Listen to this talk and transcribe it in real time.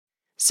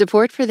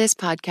Support for this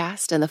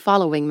podcast and the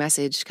following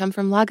message come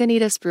from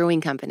Lagunitas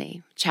Brewing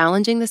Company,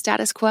 challenging the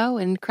status quo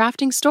and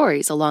crafting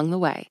stories along the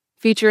way.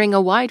 Featuring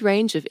a wide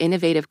range of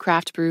innovative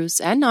craft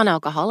brews and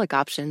non-alcoholic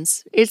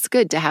options, it's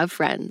good to have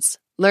friends.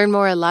 Learn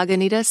more at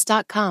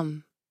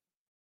lagunitas.com.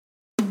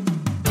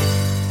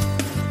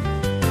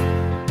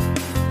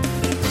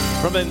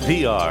 From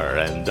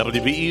NPR and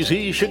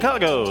WWDTM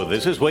Chicago,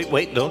 this is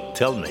Wait, Don't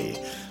Tell Me,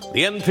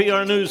 the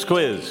NPR News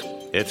Quiz.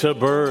 It's a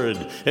bird,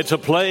 it's a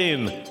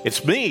plane,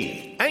 it's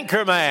me,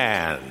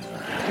 Anchorman.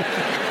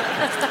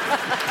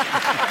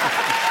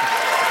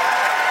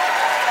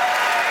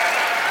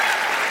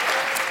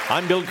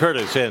 I'm Bill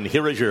Curtis, and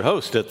here is your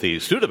host at the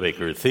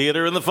Studebaker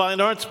Theater in the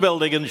Fine Arts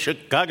Building in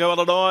Chicago,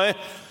 Illinois,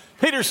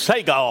 Peter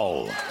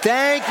Sagal.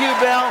 Thank you,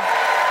 Bill.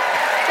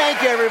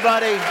 Thank you,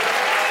 everybody.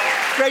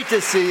 Great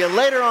to see you.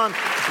 Later on,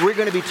 we're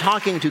going to be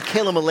talking to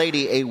Kaila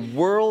Mullady, a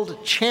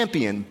world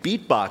champion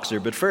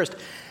beatboxer. But first,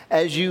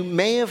 as you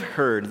may have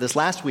heard this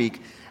last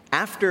week,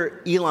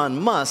 after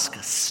Elon Musk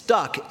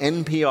stuck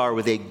NPR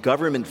with a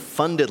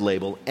government-funded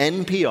label,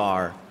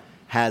 NPR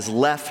has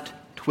left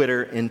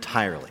Twitter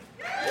entirely.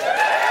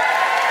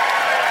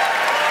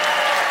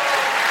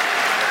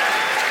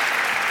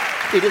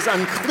 It is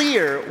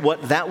unclear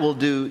what that will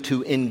do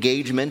to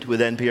engagement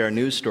with NPR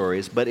news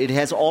stories, but it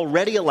has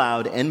already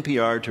allowed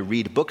NPR to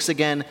read books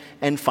again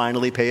and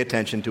finally pay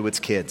attention to its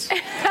kids.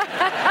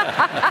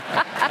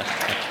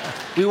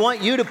 We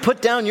want you to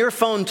put down your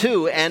phone,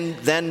 too, and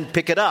then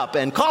pick it up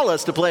and call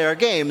us to play our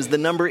games. The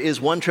number is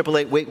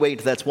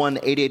 1-888-WAIT-WAIT. That's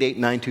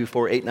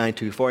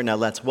 1-888-924-8924. Now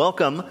let's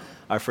welcome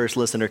our first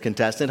listener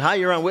contestant. Hi,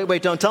 you're on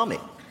Wait, Don't Tell Me.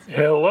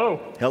 Hello.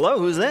 Hello,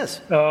 who's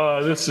this?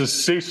 This is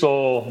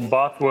Cecil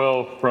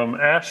Bothwell from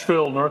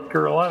Asheville, North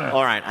Carolina.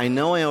 All right, I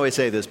know I always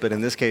say this, but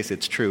in this case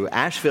it's true.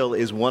 Asheville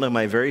is one of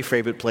my very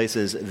favorite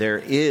places there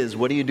is.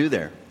 What do you do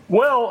there?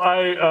 Well,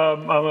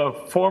 I'm a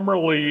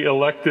formerly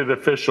elected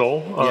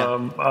official.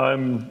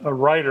 I'm a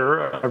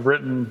writer. I've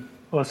written,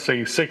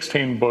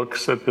 16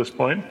 books at this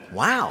point.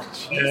 Wow.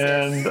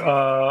 And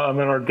I'm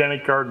an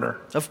organic gardener.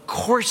 Of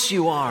course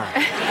you are.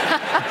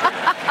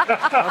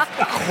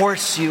 Of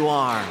course you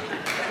are.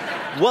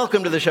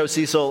 Welcome to the show,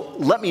 Cecil.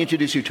 Let me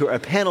introduce you to our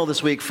panel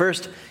this week.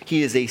 First,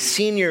 he is a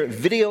senior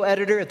video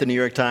editor at the New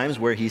York Times,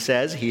 where he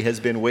says he has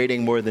been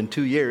waiting more than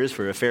 2 years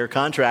for a fair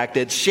contract.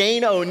 It's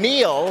Shane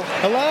O'Neill.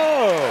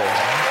 Hello.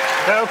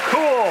 How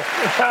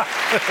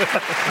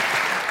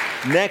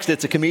cool. Next,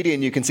 it's a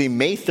comedian you can see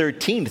May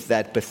 13th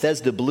at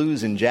Bethesda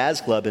Blues and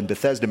Jazz Club in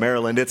Bethesda,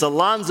 Maryland. It's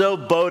Alonzo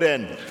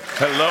Bowden.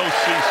 Hello,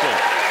 Cecil.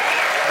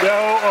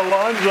 Yo,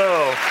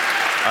 Alonzo.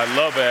 I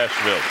love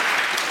Asheville.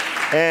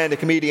 And a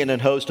comedian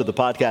and host of the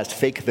podcast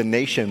Fake the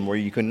Nation, where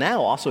you can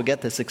now also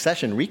get the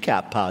Succession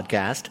Recap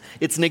podcast.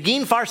 It's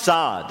Negin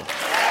Farsad.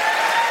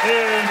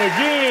 Hey,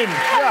 Negin.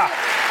 Yeah.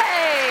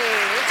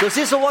 Hey! So,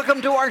 Cecil,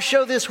 welcome to our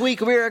show this week.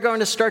 We are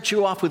going to start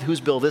you off with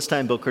Who's Bill this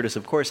time. Bill Curtis,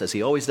 of course, as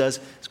he always does,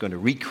 is going to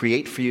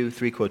recreate for you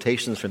 3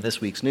 quotations from this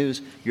week's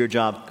news. Your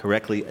job,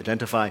 correctly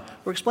identify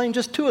or explain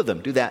just 2 of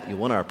them. Do that, you'll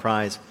win our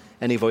prize.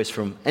 Any voice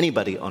from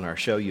anybody on our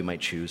show you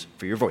might choose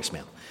for your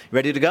voicemail.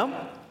 Ready to go?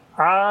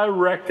 I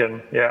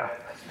reckon, yeah.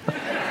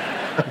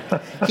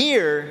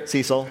 Here,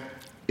 Cecil,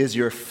 is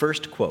your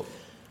first quote.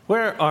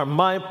 Where are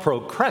my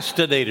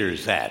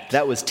procrastinators at?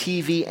 That was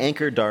TV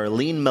anchor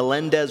Darlene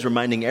Melendez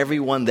reminding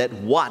everyone that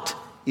what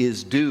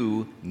is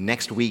due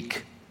next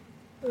week?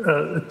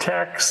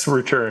 Tax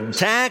returns.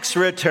 Tax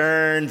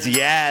returns,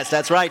 yes,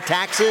 that's right.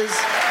 Taxes,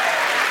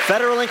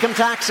 federal income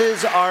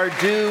taxes are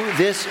due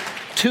this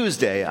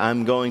Tuesday.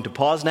 I'm going to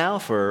pause now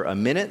for a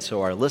minute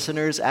so our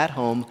listeners at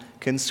home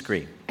can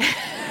scream.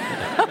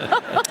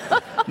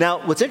 Now,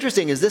 what's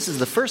interesting is this is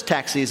the first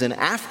tax season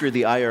after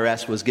the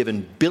IRS was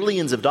given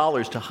billions of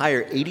dollars to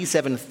hire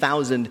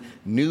 87,000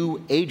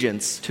 new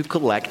agents to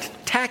collect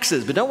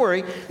taxes. But don't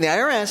worry, the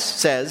IRS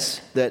says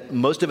that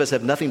most of us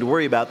have nothing to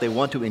worry about. They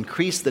want to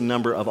increase the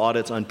number of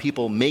audits on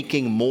people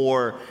making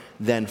more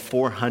than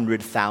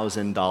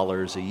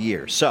 $400,000 a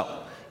year. So,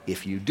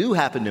 if you do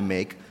happen to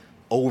make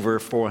over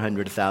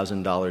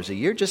 $400,000 a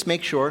year, just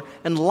make sure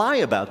and lie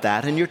about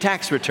that in your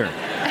tax return.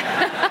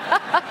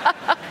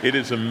 It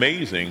is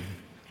amazing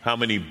how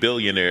many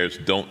billionaires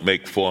don't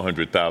make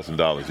 $400,000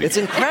 a year. It's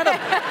incredible.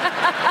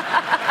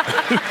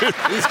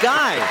 These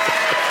guys.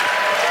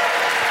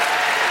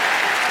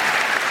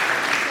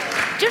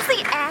 Just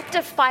the act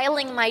of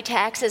filing my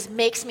taxes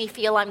makes me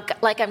feel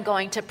like I'm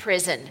going to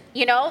prison.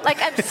 You know?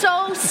 Like I'm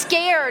so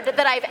scared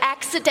that I've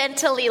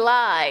accidentally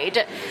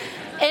lied.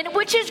 And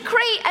which is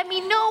great. I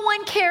mean, no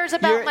one cares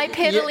about my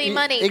piddly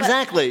money.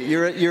 Exactly.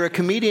 You're a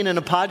comedian and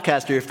a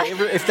podcaster. If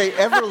they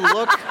ever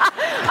look.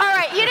 All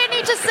right, you didn't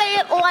need to say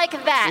it like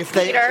that,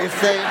 Peter.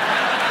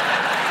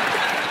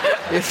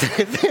 If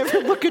they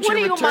ever look at what your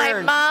return. What are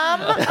you, my mom?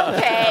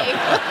 Okay.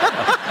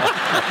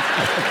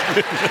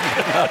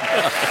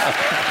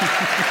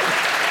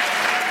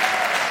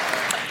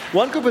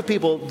 One group of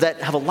people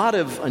that have a lot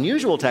of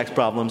unusual tax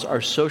problems are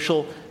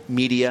social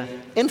media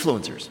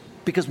influencers.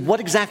 Because what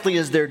exactly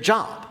is their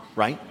job,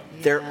 right?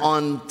 They're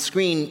on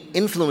screen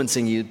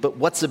influencing you, but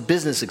what's a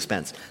business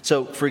expense?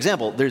 So, for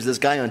example, there's this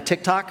guy on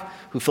TikTok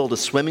who filled a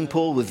swimming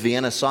pool with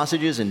Vienna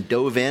sausages and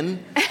dove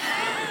in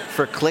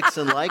for clicks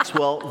and likes.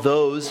 Well,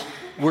 those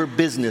were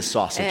business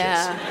sausages.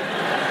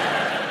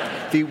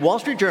 Yeah. The Wall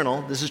Street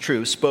Journal, this is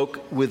true,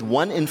 spoke with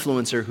one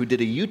influencer who did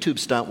a YouTube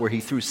stunt where he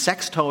threw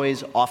sex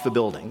toys off a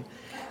building.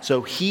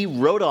 So he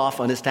wrote off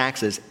on his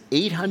taxes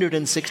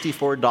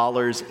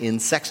 $864 in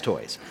sex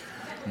toys.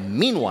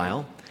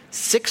 Meanwhile,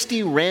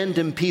 60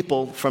 random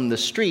people from the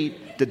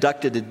street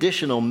deducted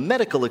additional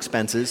medical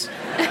expenses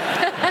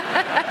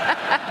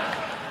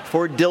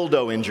for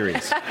dildo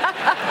injuries.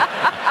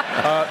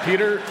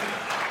 Peter,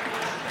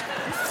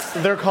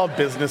 they're called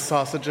business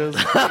sausages.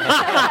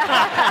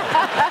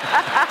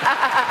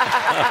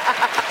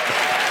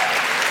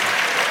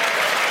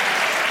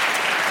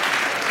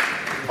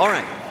 All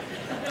right.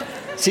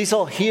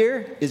 Cecil,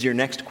 here is your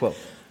next quote.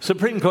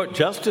 Supreme Court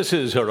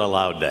justices are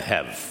allowed to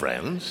have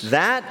friends.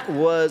 That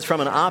was from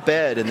an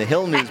op-ed in the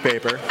Hill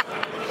newspaper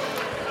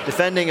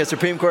defending a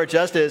Supreme Court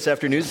justice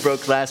after news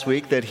broke last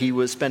week that he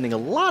was spending a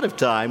lot of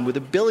time with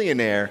a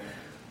billionaire.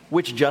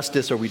 Which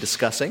justice are we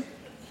discussing?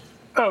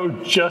 Oh,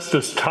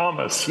 Justice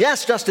Thomas.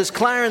 Yes, Justice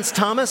Clarence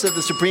Thomas of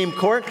the Supreme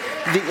Court.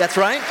 That's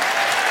right.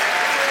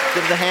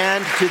 Give the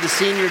hand to the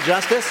senior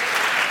justice.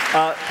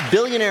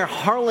 Billionaire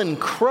Harlan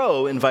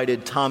Crow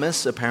invited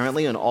Thomas,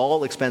 apparently, on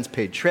all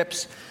expense-paid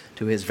trips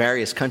to his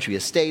various country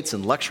estates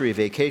and luxury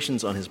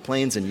vacations on his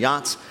planes and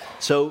yachts.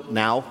 So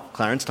now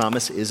Clarence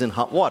Thomas is in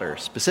hot water,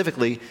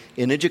 specifically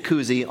in a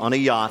jacuzzi on a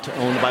yacht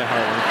owned by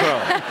Harlan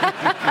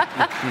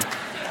Crow.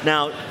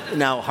 Now,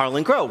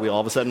 Harlan Crow, we all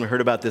of a sudden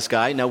heard about this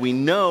guy. Now, we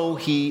know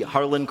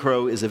Harlan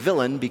Crow is a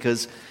villain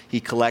because he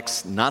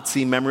collects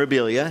Nazi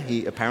memorabilia.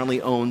 He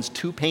apparently owns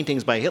 2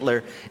 paintings by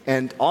Hitler.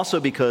 And also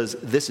because,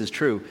 this is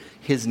true,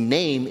 his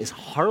name is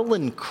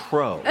Harlan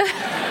Crow.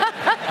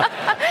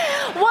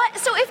 What?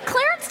 So if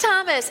Clarence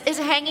Thomas is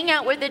hanging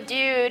out with a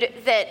dude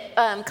that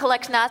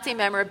collects Nazi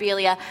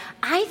memorabilia,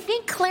 I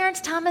think Clarence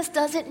Thomas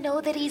doesn't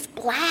know that he's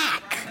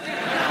black.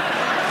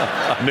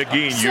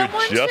 Nagin, you're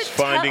just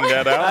finding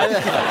that out?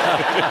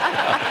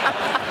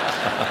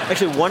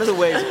 Actually, one of the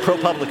ways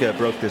ProPublica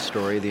broke this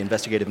story, the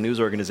investigative news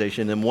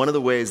organization, and one of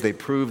the ways they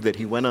proved that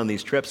he went on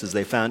these trips is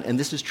they found, and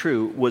this is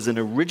true, was an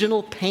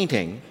original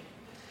painting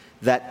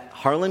that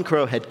Harlan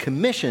Crow had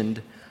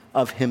commissioned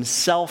of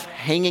himself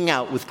hanging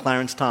out with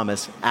Clarence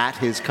Thomas at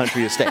his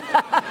country estate.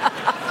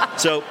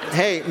 So,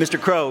 hey, Mr.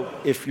 Crow,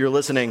 if you're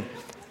listening,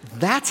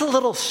 that's a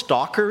little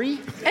stalkery.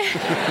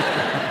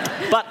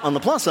 But on the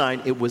plus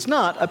side, it was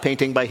not a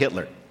painting by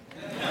Hitler.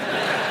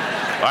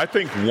 I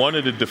think one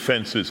of the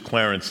defenses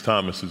Clarence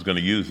Thomas is going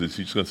to use is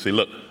he's going to say,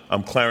 look,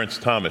 I'm Clarence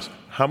Thomas.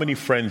 How many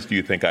friends do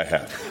you think I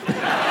have?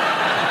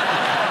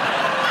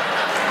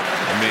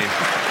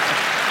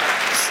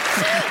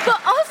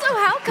 But also,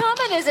 how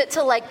common is it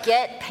to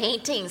get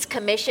paintings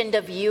commissioned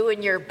of you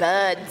and your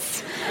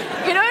buds?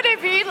 You know what I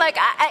mean?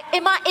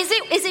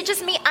 Is it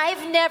just me?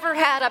 I've never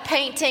had a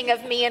painting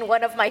of me and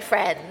one of my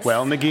friends.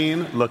 Well,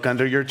 Nagin, look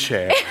under your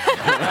chair.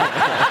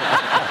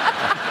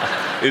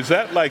 Is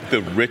that like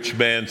the rich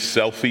man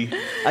selfie?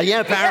 Yeah,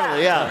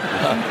 apparently,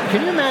 yeah.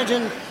 Can you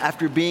imagine,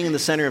 after being in the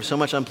center of so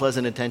much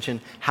unpleasant attention,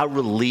 how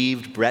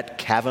relieved Brett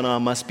Kavanaugh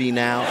must be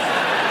now?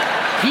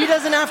 He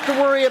doesn't have to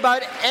worry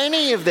about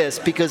any of this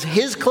because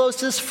his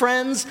closest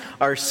friends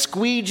are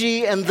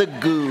Squeegee and the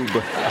Goob.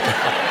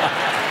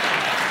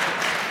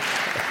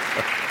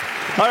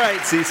 All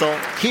right, Cecil,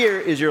 here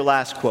is your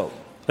last quote.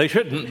 They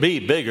shouldn't be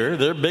bigger.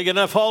 They're big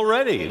enough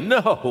already.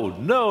 No.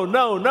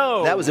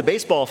 That was a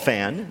baseball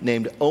fan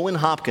named Owen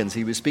Hopkins.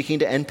 He was speaking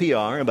to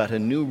NPR about a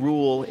new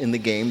rule in the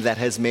game that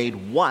has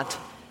made what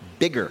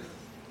bigger?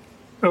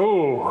 The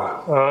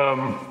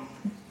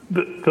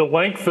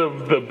length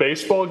of the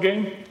baseball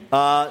game?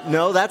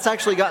 No, that's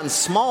actually gotten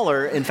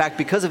smaller. In fact,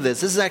 because of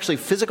this is actually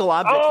physical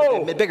objects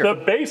that get bigger. The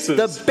bases.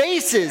 The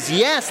bases,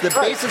 yes, the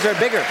bases are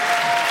bigger.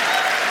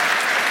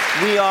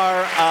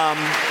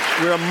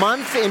 We're a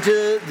month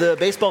into the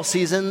baseball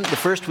season, the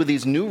first with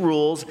these new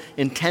rules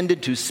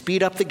intended to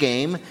speed up the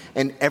game,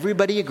 and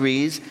everybody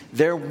agrees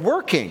they're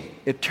working.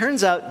 It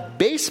turns out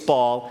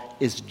baseball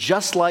is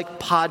just like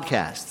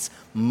podcasts.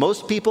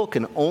 Most people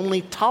can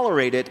only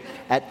tolerate it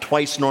at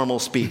twice normal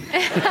speed.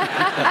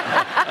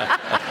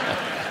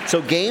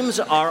 So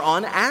games are,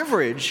 on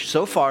average,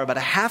 so far, about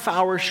a half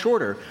hour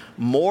shorter.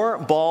 More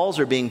balls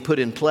are being put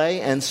in play,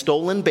 and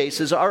stolen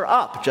bases are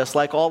up, just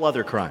like all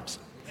other crimes.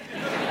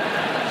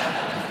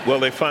 Well,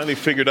 they finally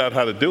figured out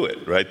how to do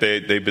it, right?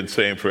 They've been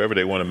saying forever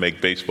they want to make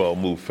baseball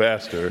move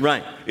faster.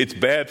 Right. It's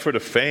bad for the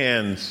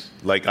fans.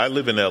 Like, I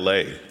live in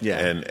L.A., yeah.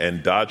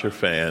 and Dodger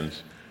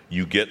fans,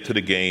 you get to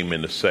the game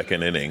in the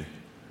second inning,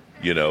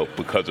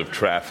 because of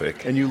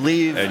traffic. And you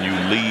leave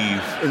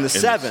in the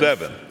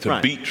seventh to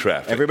beat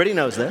traffic. Everybody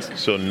knows this.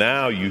 So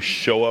now you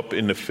show up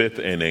in the fifth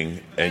inning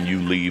and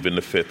you leave in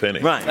the fifth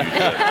inning. Right.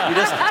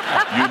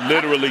 You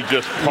literally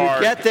just park.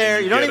 You get there.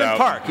 You don't even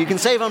park. You can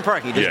save on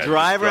parking. You just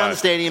drive around the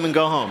stadium and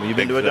go home. You've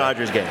been to a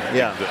Dodgers game.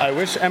 Yeah. I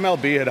wish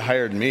MLB had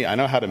hired me. I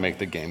know how to make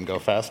the game go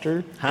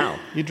faster. How?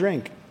 You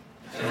drink.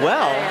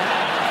 Well,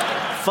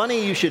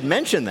 funny you should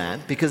mention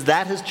that, because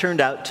that has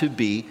turned out to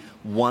be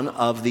one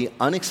of the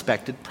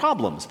unexpected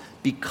problems.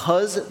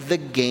 Because the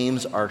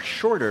games are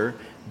shorter,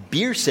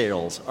 beer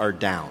sales are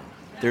down.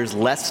 There's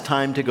less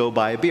time to go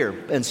buy a beer.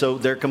 And so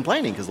they're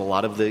complaining because a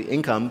lot of the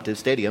income to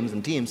stadiums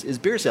and teams is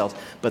beer sales.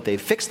 But they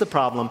fixed the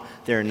problem.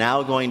 They're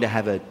now going to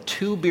have a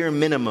 2-beer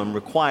minimum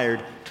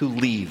required to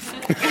leave.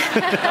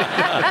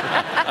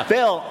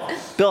 Bill,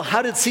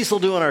 how did Cecil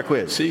do on our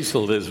quiz?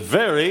 Cecil is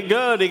very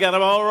good. He got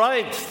them all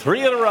right.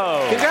 3 in a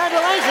row.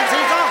 Congratulations,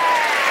 Cecil.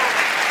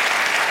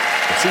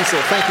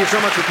 Cecil, thank you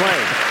so much for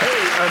playing.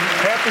 Hey, I'm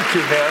happy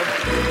to have.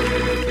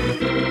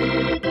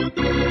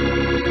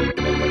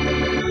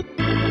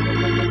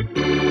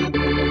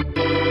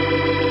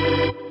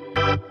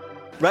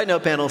 Right now,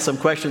 panel, some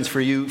questions for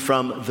you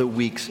from the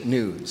week's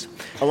news.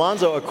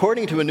 Alonzo,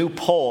 according to a new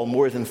poll,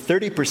 more than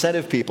 30%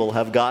 of people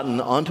have gotten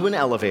onto an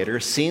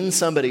elevator, seen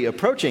somebody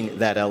approaching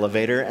that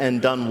elevator,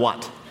 and done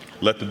what?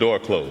 Let the door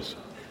close.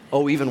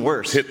 Oh, even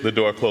worse. Hit the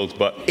door close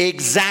button.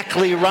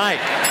 Exactly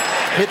right.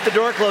 Hit the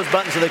door close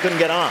button so they couldn't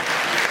get on.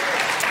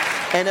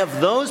 And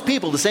of those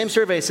people, the same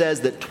survey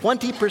says that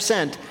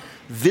 20%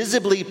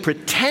 visibly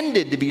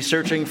pretended to be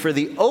searching for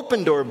the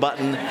open door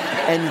button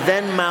and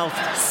then mouthed,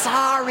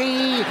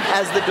 "Sorry,"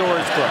 as the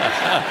doors closed.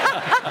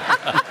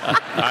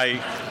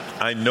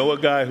 I know a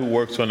guy who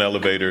works on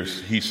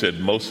elevators. He said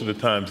most of the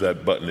times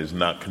that button is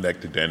not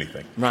connected to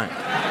anything. Right.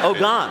 Oh,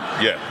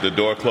 God. Yeah, the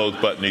door close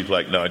button, he's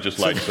like, no, it just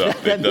lights up.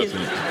 It doesn't.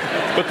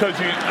 Because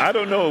I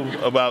don't know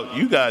about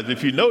you guys.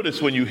 If you notice,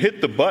 when you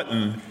hit the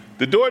button,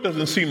 the door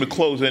doesn't seem to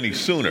close any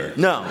sooner.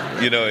 No.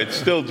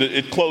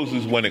 It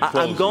closes when it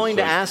closes. I'm going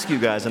to ask you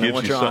guys, and I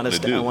want your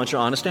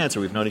honest answer.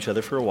 We've known each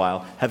other for a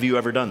while. Have you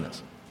ever done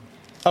this?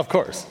 Of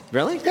course.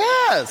 Really?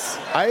 Yes.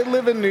 I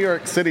live in New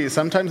York City.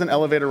 Sometimes an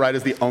elevator ride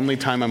is the only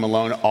time I'm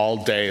alone all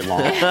day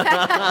long.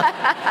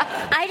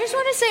 I just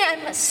want to say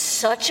I'm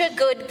such a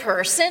good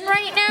person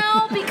right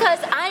now because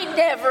I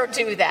never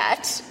do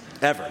that.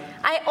 Ever.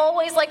 I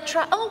always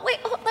try.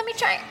 Let me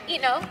try.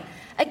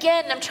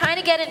 Again, I'm trying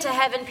to get into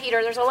heaven,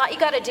 Peter. There's a lot you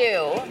got to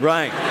do.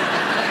 Right.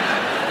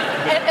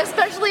 And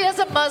especially as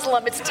a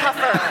Muslim, it's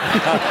tougher.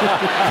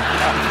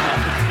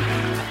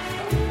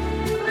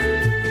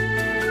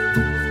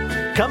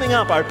 Coming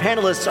up, our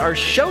panelists are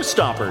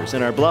showstoppers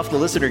in our Bluff the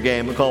Listener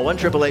game. Call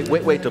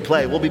 1-888-WAIT-WAIT to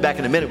play. We'll be back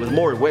in a minute with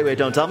more Wait, Wait,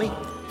 Don't Tell Me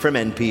from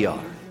NPR.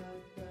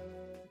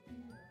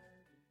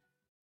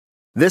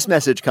 This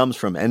message comes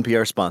from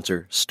NPR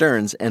sponsor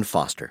Stearns &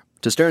 Foster.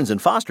 To Stearns &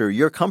 Foster,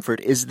 your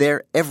comfort is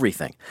their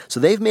everything. So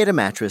they've made a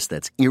mattress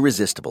that's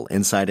irresistible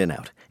inside and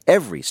out.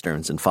 Every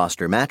Stearns &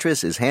 Foster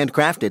mattress is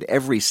handcrafted.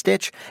 Every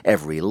stitch,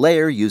 every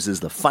layer uses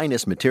the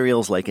finest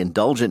materials like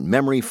indulgent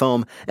memory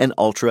foam and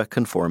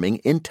ultra-conforming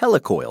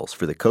IntelliCoils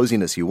for the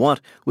coziness you want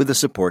with the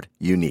support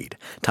you need.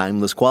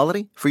 Timeless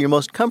quality for your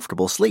most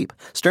comfortable sleep.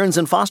 Stearns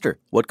 & Foster,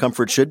 what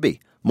comfort should be.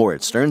 More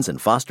at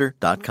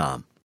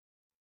stearnsandfoster.com.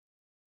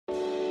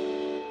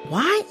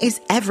 Why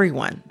is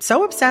everyone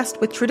so obsessed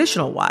with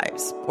traditional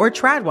wives or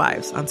trad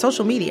wives on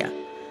social media?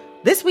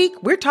 This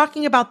week, we're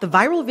talking about the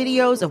viral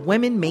videos of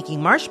women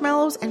making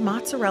marshmallows and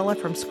mozzarella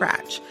from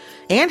scratch,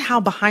 and how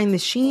behind the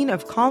sheen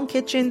of calm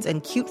kitchens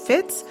and cute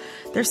fits,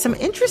 there's some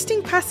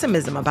interesting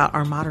pessimism about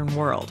our modern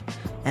world.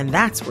 And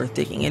that's worth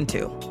digging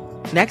into.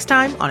 Next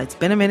time on It's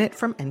Been a Minute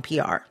from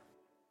NPR.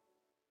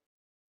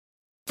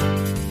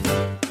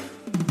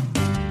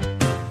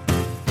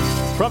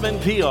 From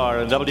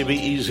NPR and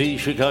WWDTM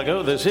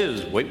Chicago, this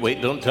is Wait,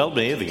 Wait, Don't Tell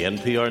Me, the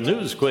NPR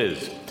News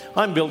Quiz.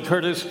 I'm Bill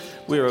Curtis.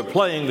 We are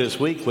playing this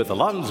week with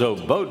Alonzo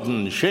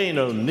Bowden, Shane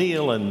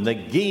O'Neill, and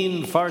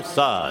Negin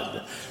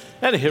Farsad.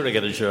 And here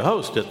again is your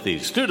host at the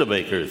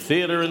Studebaker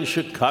Theater in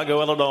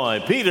Chicago, Illinois,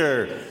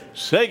 Peter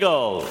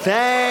Sagal.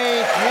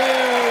 Thank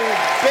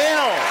you,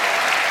 Bill.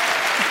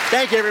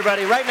 Thank you,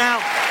 everybody. Right now,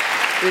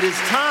 it is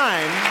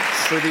time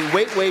for the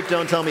Wait, Wait,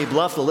 Don't Tell Me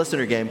Bluff the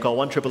Listener game. Call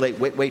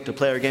 1-888-WAIT-WAIT to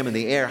play our game in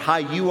the air. Hi,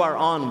 you are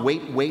on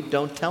Wait, Wait,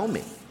 Don't Tell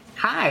Me.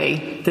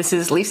 Hi, this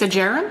is Lisa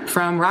Jaron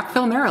from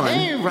Rockville, Maryland.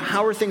 Hey,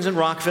 how are things in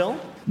Rockville?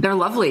 They're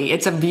lovely.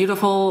 It's a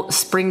beautiful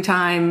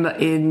springtime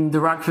in the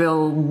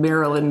Rockville,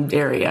 Maryland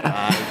area.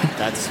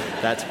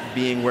 That's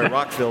being where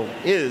Rockville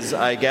is,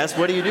 I guess.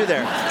 What do you do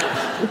there?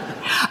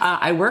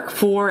 I work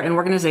for an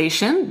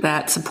organization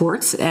that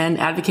supports and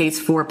advocates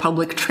for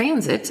public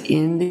transit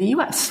in the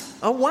U.S.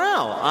 Oh,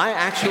 wow. I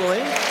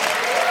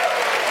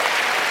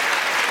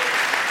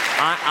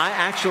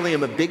actually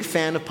am a big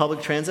fan of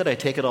public transit. I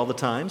take it all the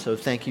time, so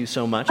thank you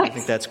so much. Nice. I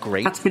think that's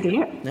great. That's good to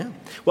hear. Yeah.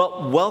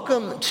 Well,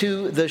 welcome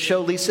to the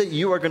show, Lisa.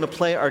 You are going to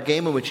play our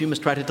game in which you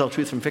must try to tell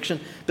truth from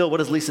fiction. Bill,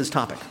 what is Lisa's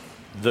topic?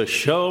 The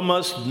show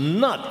must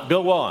not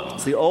go on.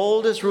 It's the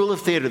oldest rule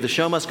of theater. The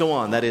show must go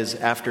on. That is,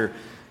 after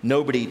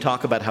nobody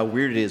talk about how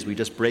weird it is, we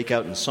just break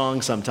out in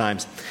song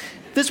sometimes.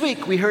 This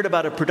week, we heard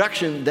about a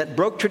production that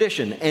broke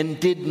tradition and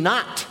did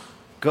not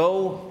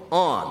go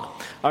on.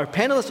 Our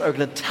panelists are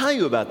going to tell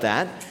you about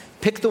that.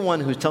 Pick the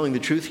one who's telling the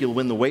truth. You'll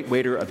win the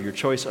waiter of your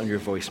choice on your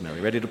voicemail.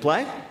 You ready to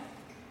play?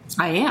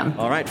 I am.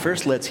 All right,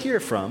 first let's hear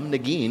from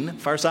Negin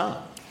Farsad.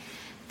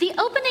 The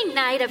opening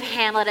night of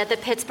Hamlet at the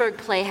Pittsburgh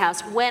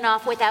Playhouse went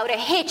off without a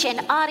hitch,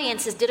 and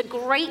audiences did a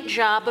great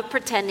job of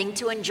pretending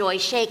to enjoy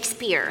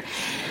Shakespeare.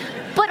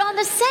 But on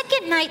the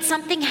second night,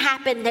 something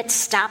happened that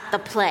stopped the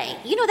play.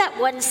 You know that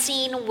one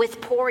scene with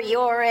poor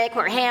Yorick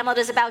where Hamlet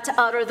is about to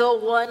utter the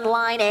one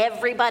line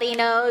everybody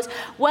knows?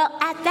 Well,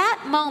 at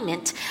that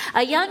moment,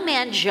 a young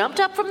man jumped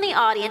up from the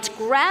audience,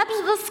 grabs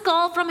the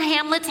skull from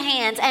Hamlet's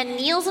hands, and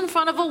kneels in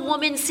front of a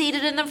woman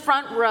seated in the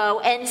front row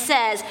and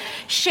says,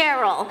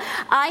 "Cheryl,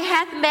 I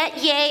hath met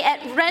ye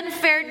at Ren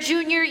Fair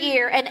junior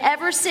year, and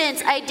ever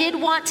since I did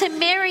want to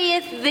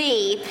marryeth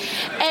thee.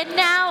 And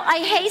now I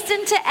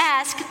hasten to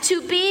ask,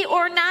 to be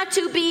or not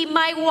to be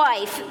my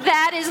wife?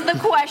 That is the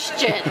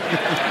question."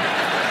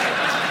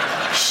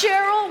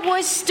 Cheryl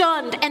was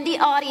stunned, and the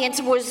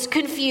audience was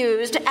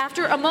confused.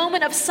 After a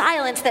moment of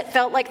silence that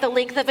felt like the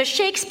length of a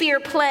Shakespeare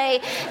play,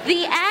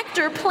 the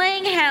actor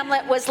playing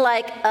Hamlet was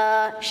like,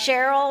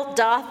 Cheryl,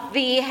 doth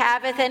thee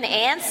haveth an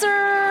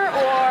answer?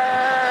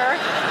 Or...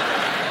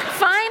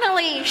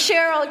 Finally,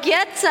 Cheryl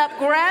gets up,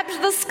 grabs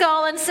the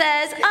skull, and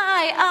says,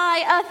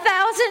 I,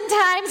 1,000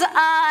 times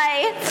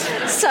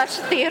I. Such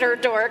theater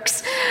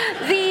dorks.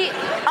 The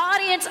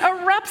audience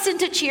erupts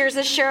into cheers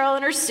as Cheryl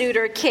and her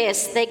suitor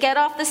kiss. They get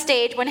off the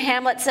stage when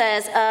Hamlet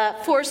says,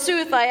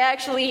 forsooth, I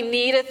actually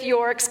needeth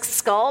York's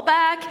skull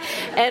back.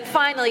 And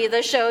finally,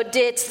 the show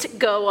didst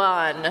go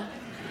on.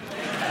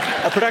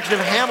 A production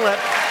of Hamlet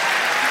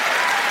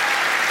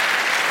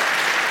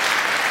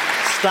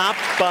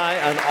stopped by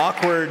an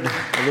awkward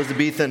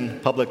Elizabethan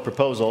public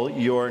proposal.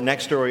 Your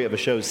next story of a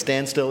show's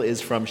standstill is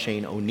from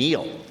Shane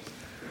O'Neill.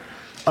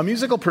 A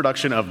musical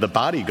production of The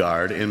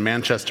Bodyguard in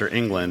Manchester,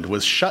 England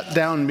was shut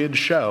down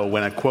mid-show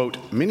when a, quote,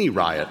 mini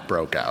riot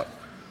broke out.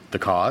 The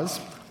cause?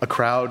 A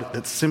crowd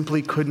that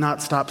simply could not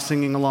stop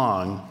singing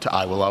along to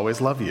I Will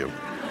Always Love You.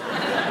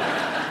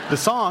 The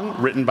song,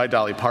 written by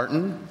Dolly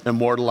Parton,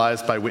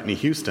 immortalized by Whitney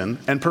Houston,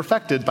 and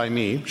perfected by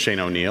me,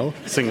 Shane O'Neill,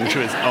 singing to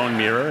his own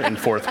mirror in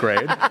 4th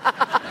grade,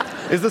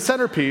 is the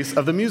centerpiece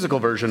of the musical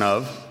version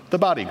of The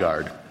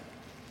Bodyguard.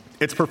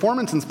 Its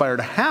performance inspired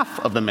half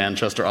of the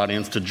Manchester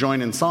audience to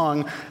join in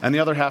song, and the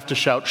other half to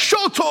shout,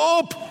 "Shut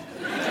up!"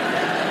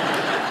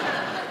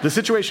 The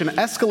situation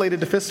escalated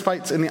to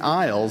fistfights in the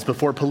aisles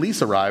before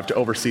police arrived to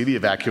oversee the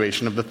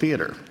evacuation of the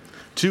theater.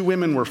 2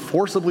 women were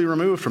forcibly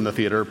removed from the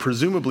theater,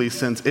 presumably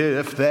since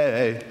if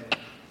they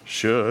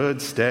should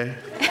stay,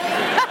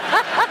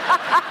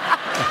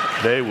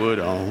 they would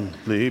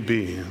only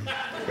be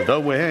the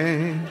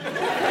way.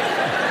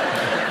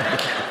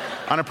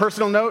 On a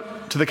personal note,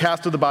 to the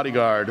cast of The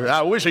Bodyguard,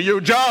 I wish you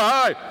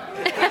joy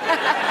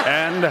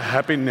and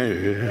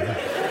happiness.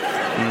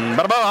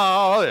 But above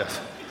all this,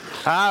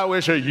 I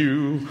wish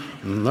you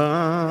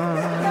love.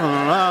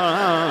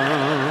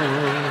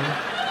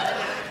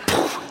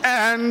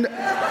 And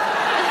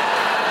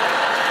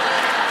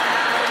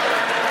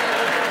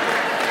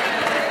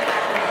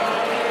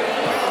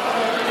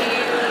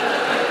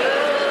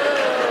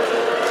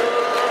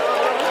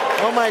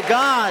oh my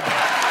God.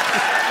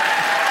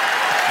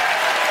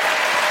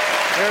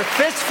 There are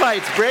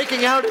fistfights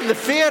breaking out in the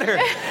theater.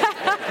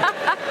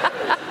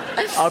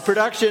 A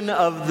production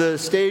of the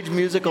stage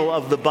musical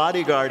of The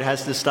Bodyguard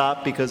has to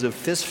stop because of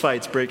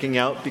fistfights breaking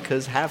out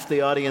because half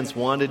the audience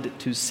wanted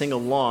to sing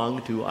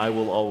along to I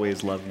Will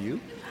Always Love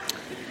You.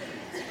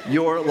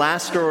 Your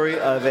last story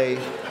of a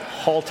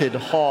halted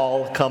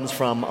hall comes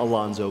from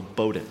Alonzo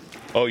Bowden.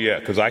 Oh, yeah,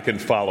 because I can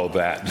follow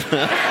that.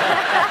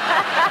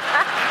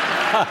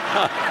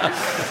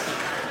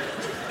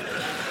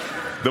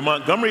 The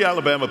Montgomery,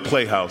 Alabama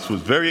Playhouse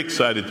was very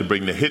excited to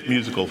bring the hit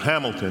musical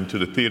Hamilton to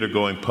the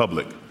theater-going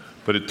public,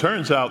 but it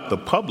turns out the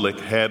public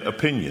had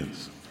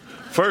opinions.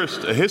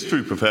 First, a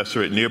history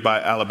professor at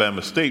nearby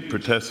Alabama State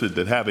protested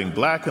that having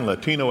black and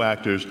Latino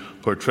actors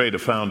portray the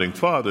founding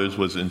fathers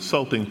was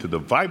insulting to the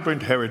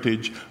vibrant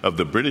heritage of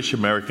the British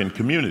American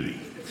community.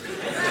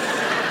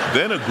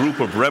 Then a group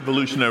of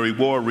Revolutionary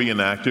War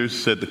reenactors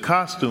said the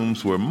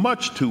costumes were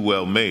much too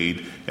well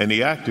made and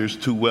the actors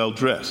too well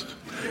dressed.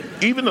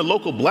 Even the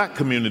local black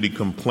community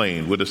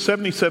complained, with a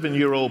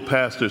 77-year-old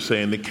pastor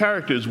saying the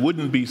characters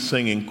wouldn't be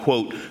singing,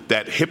 quote,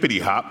 that hippity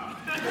hop,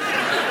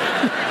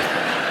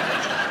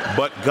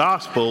 but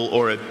gospel,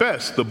 or at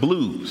best, the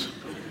blues.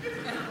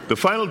 The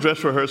final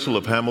dress rehearsal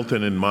of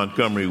Hamilton in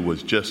Montgomery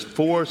was just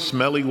 4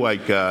 smelly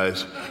white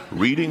guys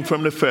reading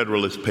from the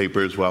Federalist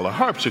Papers while a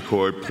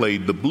harpsichord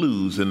played the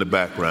blues in the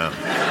background.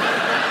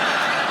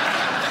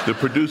 The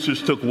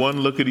producers took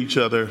one look at each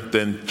other,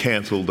 then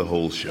canceled the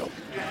whole show.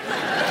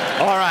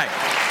 All right.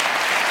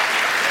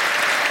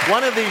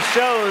 One of these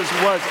shows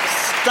was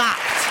stopped.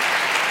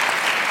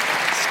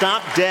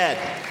 Stopped dead.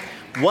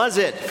 Was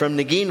it from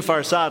Negin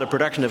Farsad, a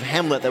production of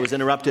Hamlet that was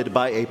interrupted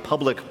by a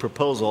public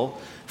proposal?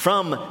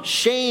 From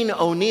Shane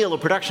O'Neill, a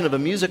production of a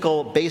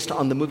musical based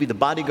on the movie The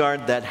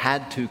Bodyguard that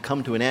had to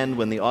come to an end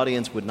when the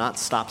audience would not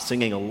stop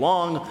singing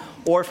along?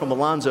 Or from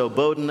Alonzo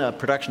Bowden, a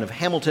production of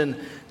Hamilton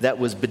that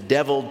was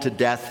bedeviled to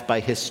death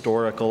by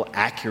historical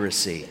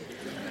accuracy?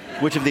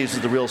 Which of these is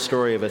the real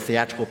story of a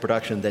theatrical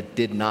production that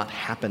did not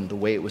happen the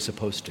way it was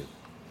supposed to?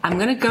 I'm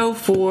going to go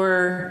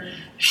for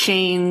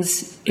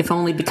Shane's, if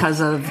only because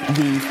of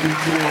the...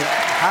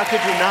 How could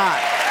you not,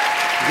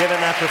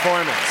 given that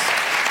performance?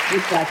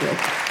 Exactly.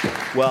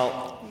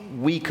 Well,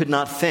 we could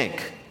not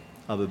think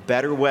of a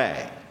better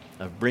way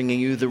of bringing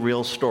you the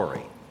real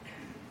story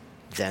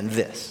than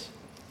this.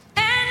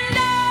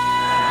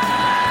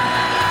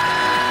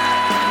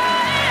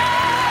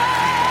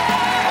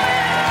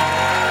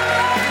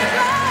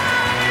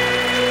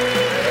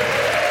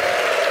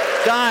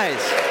 Guys,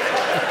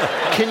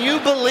 can you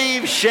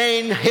believe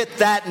Shane hit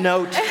that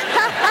note? Wasn't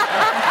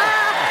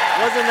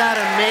that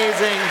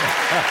amazing?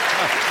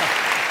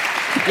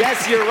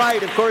 Yes, you're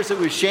right. Of course, it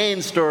was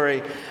Shane's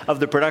story of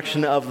the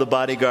production of The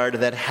Bodyguard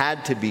that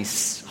had to be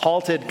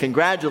halted.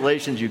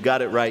 Congratulations, you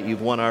got it right.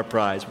 You've won our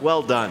prize.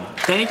 Well done.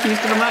 Thank you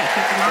so much.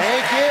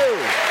 Thank you.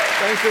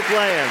 Thanks for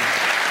playing.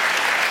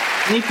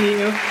 Thank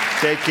you.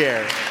 Take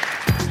care.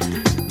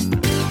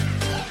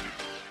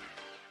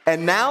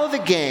 And now the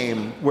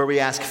game where we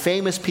ask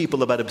famous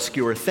people about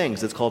obscure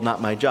things. It's called Not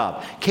My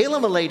Job.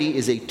 Kaila Mullady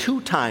is a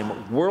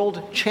 2-time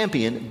world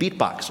champion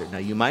beatboxer. Now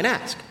you might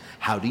ask,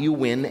 how do you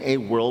win a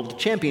world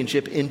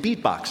championship in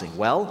beatboxing?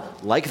 Well,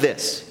 like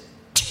this.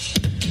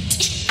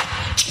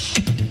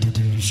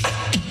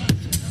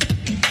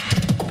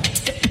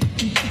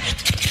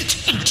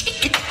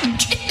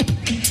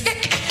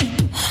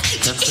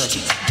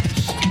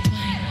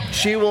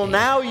 She will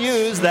now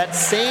use that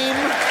same,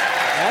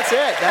 that's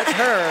it, that's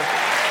her.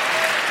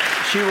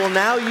 She will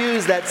now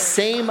use that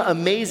same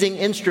amazing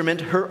instrument,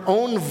 her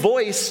own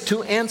voice,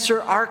 to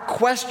answer our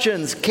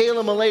questions.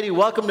 Kaila Mullady,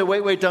 welcome to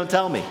Wait, Wait, Don't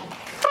Tell Me.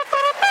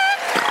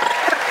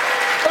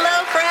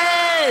 Hello,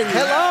 friends.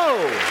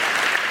 Hello.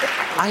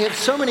 I have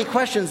so many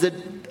questions that,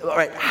 all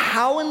right,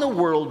 how in the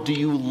world do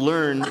you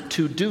learn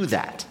to do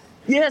that?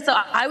 Yeah, so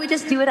I would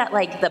just do it at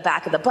like the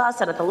back of the bus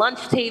and at the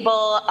lunch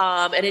table,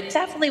 and it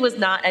definitely was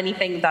not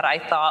anything that I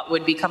thought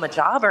would become a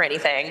job or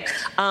anything.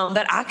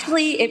 But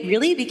actually, it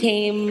really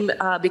became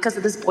because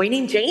of this boy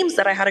named James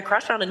that I had a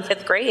crush on in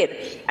 5th grade,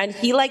 and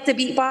he liked to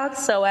beatbox.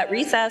 So at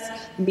recess,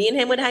 me and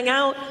him would hang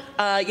out,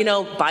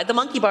 by the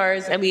monkey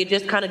bars, and we'd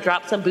just kind of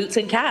drop some boots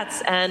and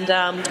cats. And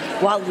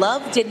while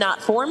love did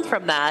not form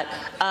from that,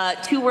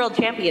 2 world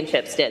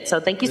championships did. So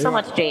thank you so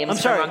much, James. I'm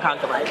sorry. From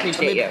Ronkonkoma. I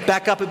appreciate you.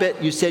 Back up a bit.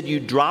 You said you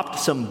dropped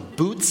some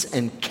boots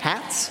and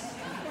cats?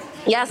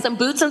 Yeah, some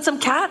boots and some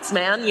cats,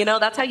 man. You know,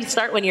 that's how you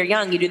start when you're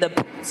young. You do the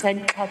boots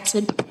and cats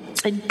and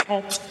boots and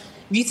cats.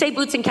 If you say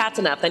boots and cats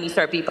enough, then you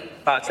start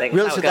beatboxing.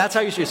 Really? So that's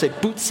how you should say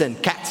boots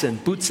and cats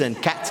and boots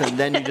and cats, and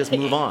then you just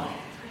move on.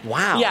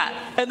 Wow. Yeah,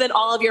 and then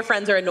all of your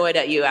friends are annoyed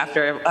at you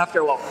after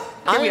a while.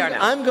 Here we are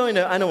now.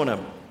 I don't want to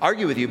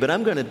argue with you, but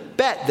I'm going to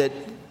bet that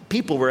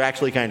people were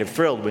actually kind of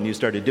thrilled when you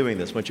started doing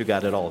this, once you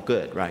got it all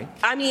good, right?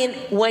 I mean,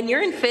 when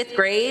you're in 5th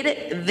grade,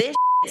 this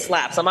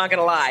slaps, I'm not going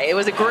to lie. It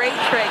was a great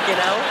trick,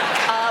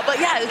 But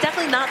yeah, it was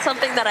definitely not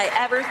something that I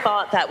ever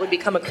thought that would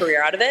become a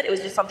career out of it. It was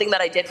just something that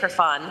I did for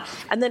fun.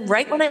 And then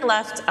right when I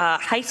left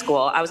high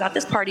school, I was at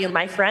this party and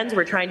my friends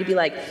were trying to be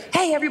like,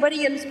 hey,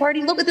 everybody in this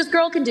party, look what this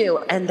girl can do.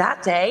 And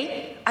that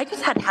day, I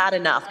just had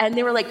enough. And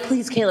they were like,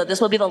 please, Kaila,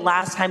 this will be the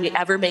last time we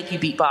ever make you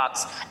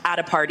beatbox at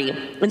a party.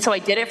 And so I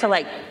did it for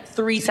like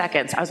 3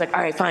 seconds. I was like,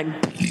 all right, fine.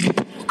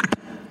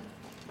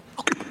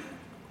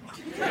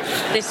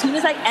 And as soon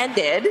as I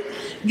ended,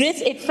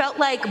 it felt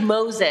like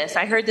Moses.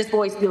 I heard this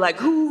voice be like,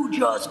 who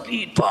just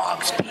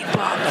beatbox?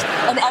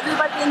 And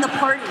everybody in the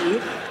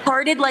party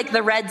parted like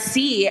the Red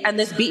Sea, and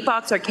this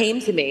beatboxer came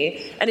to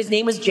me, and his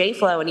name was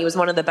J-Flo, and he was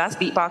one of the best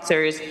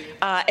beatboxers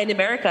in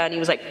America, and he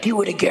was like,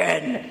 do it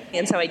again.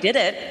 And so I did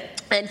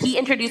it. And he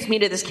introduced me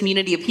to this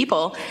community of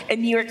people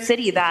in New York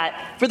City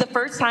that for the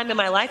first time in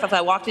my life, if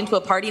I walked into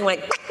a party and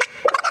went,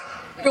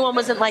 everyone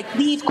wasn't like,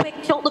 leave quick,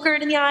 don't look her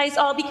in the eyes,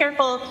 oh, be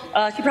careful,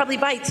 she probably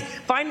bites.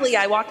 Finally,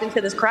 I walked into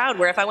this crowd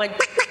where if I went,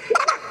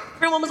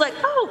 everyone was like,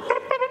 oh.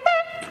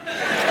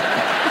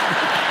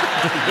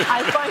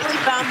 I finally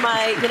found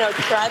my,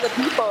 tribe of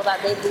people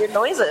that made weird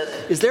noises.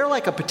 Is there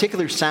like a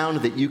particular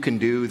sound that you can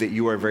do that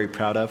you are very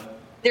proud of?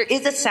 There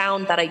is a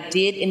sound that I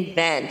did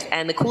invent,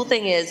 and the cool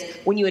thing is,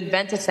 when you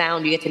invent a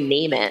sound, you get to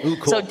name it. Ooh,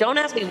 cool. So don't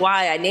ask me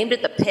why. I named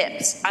it the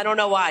Pips. I don't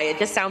know why. It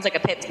just sounds like a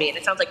pip to me, and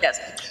it sounds like this.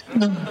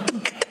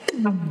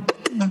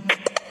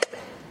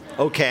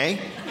 Okay.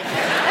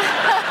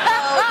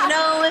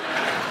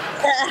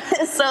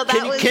 So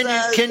that was.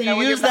 Can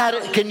you use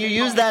that? Can you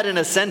use that in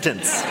a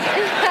sentence?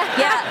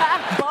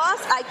 Yeah,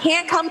 boss, I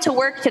can't come to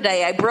work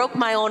today. I broke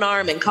my own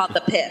arm and caught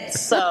the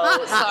Pips. So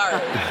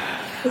sorry.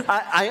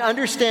 I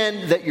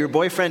understand that your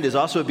boyfriend is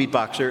also a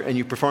beatboxer, and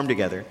you perform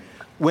together.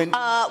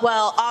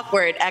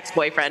 Awkward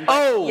ex-boyfriend.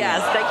 Oh.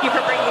 Yes, thank you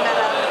for bringing that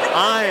up.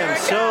 I am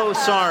so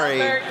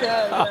sorry.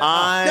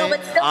 I'm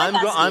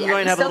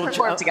going to have a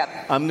little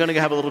I'm going to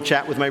have a little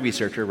chat with my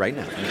researcher right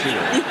now.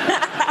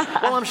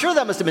 Well, I'm sure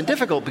that must have been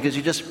difficult because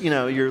you just,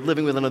 you're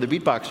living with another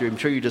beatboxer. I'm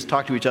sure you just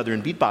talk to each other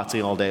in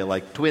beatboxing all day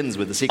like twins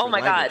with the secret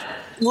language. Oh my God.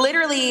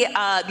 Literally,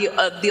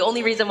 the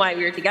only reason why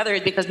we were together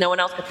is because no one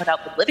else could put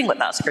up with living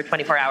with us for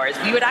 24 hours.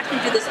 We would actually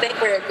do this thing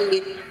where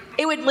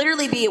it would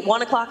literally be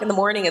 1 o'clock in the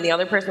morning and the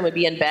other person would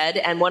be in bed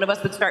and one of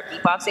us would start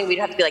beatboxing. We'd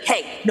have to be like,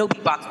 hey, no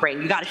beatbox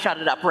brain. You got to shut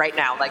it up right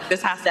now. Like,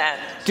 this has to end.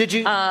 Did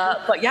you?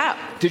 But yeah.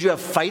 Did you have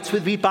fights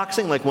with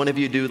beatboxing? Like one of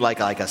you do like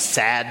a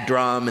sad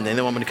drum and then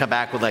the one would come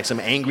back with like some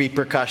angry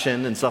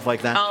percussion and stuff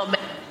like that?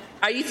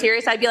 Are you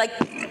serious? I'd be like...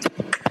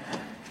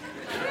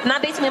 And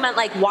that basically meant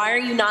like, why are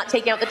you not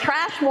taking out the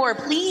trash more,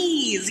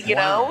 please? You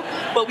know?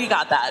 But we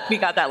got that. We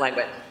got that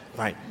language.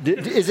 Right.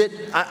 Is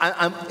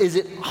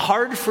it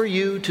hard for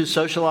you to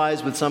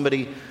socialize with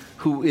somebody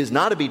who is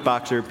not a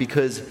beatboxer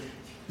because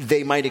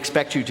they might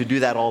expect you to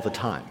do that all the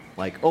time?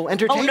 Like,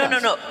 entertain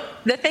us. No.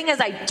 The thing is,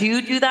 I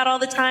do that all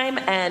the time.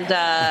 And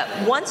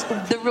once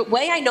the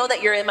way I know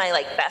that you're in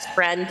my best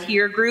friend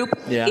tier group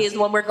is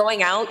when we're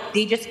going out,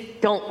 they just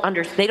don't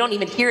understand. They don't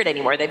even hear it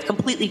anymore. They've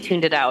completely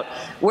tuned it out.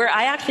 Where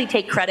I actually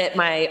take credit,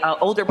 my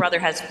older brother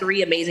has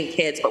 3 amazing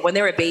kids, but when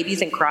they were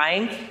babies and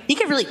crying, he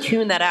could really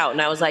tune that out.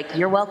 And I was like,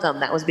 you're welcome.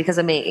 That was because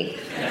of me.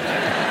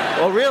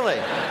 Oh, really?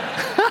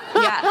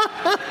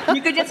 Yeah.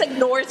 You could just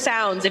ignore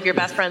sounds if you're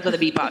best friends with a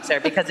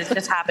beatboxer because it's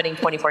just happening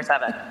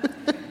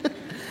 24/7.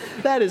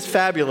 That is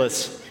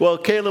fabulous. Well,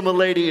 Kaila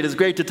Mullady, it is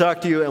great to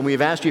talk to you, and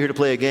we've asked you here to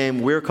play a game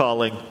we're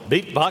calling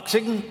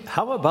Beatboxing?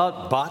 How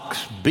about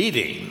box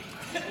beating?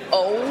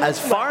 As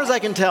far as I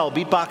can tell,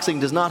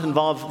 beatboxing does not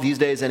involve these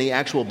days any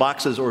actual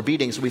boxes or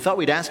beatings, so we thought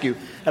we'd ask you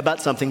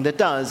about something that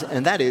does,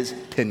 and that is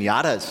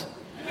piñatas.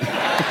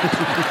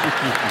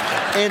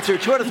 Answer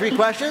 2 out of 3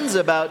 questions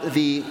about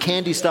the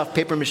candy-stuffed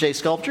papier-mâché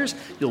sculptures.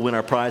 You'll win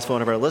our prize for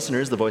one of our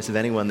listeners, the voice of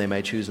anyone they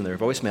may choose in their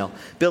voicemail.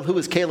 Bill, who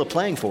is Kaila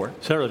playing for?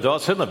 Sarah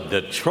Dawson of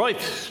Detroit,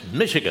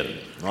 Michigan.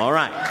 All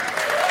right.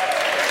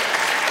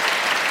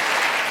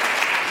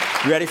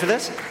 You ready for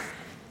this?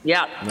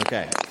 Yeah.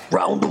 Okay.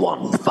 Round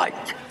 1,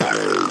 fight.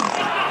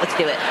 Let's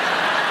do it.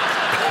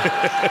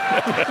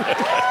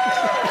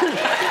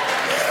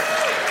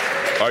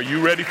 Are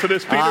you ready for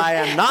this, Peter? I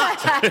am not.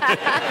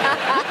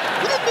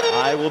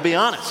 I will be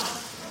honest.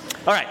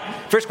 All right,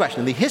 first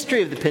question. The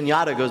history of the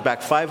piñata goes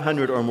back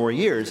 500 or more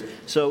years,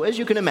 so as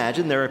you can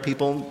imagine, there are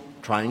people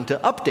trying to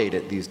update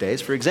it these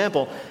days. For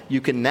example, you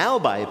can now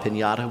buy a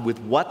piñata with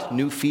what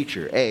new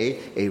feature? A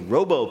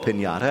robo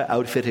piñata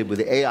outfitted with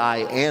AI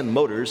and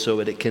motors so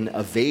that it can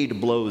evade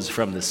blows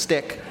from the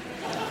stick.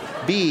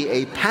 B,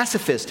 a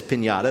pacifist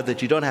piñata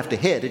that you don't have to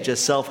hit, it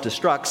just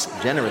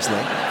self-destructs generously.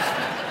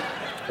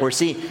 Or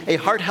C, a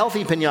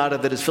heart-healthy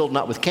piñata that is filled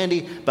not with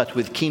candy, but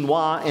with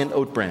quinoa and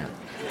oat bran.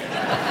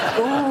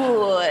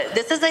 Ooh,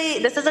 this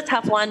is a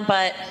tough one,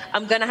 but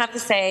I'm gonna have to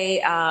say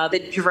the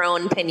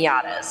drone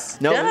piñatas.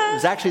 No, it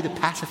was actually the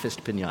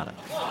pacifist piñata.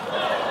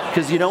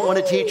 Because you don't want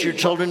to teach your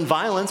children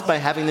violence by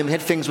having them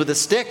hit things with a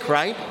stick,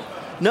 right?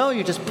 No,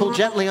 you just pull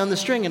gently on the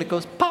string and it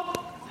goes pop.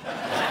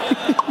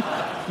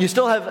 You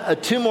still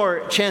have 2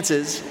 more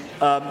chances.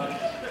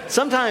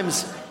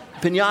 Sometimes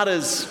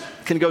piñatas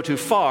can go too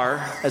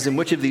far, as in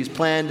which of these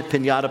planned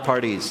piñata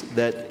parties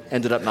that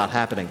ended up not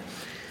happening.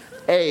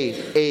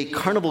 A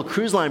Carnival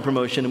Cruise Line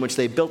promotion in which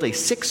they built a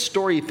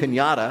 6-story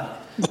piñata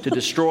to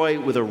destroy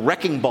with a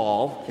wrecking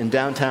ball in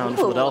downtown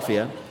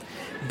Philadelphia.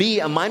 B,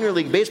 a minor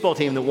league baseball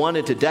team that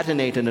wanted to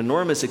detonate an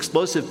enormous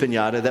explosive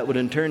piñata that would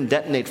in turn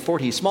detonate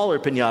 40 smaller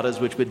piñatas,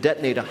 which would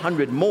detonate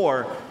 100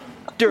 more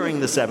during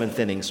the 7th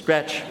inning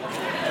stretch.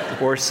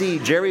 Or C,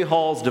 Jerry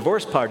Hall's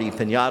divorce party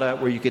piñata,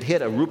 where you could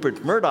hit a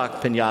Rupert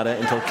Murdoch piñata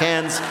until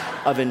cans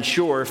of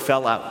Ensure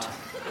fell out.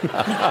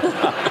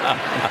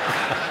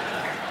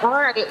 All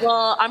right,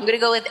 well, I'm going to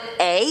go with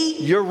A.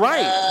 You're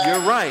right.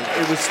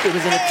 It was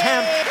an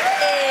attempt.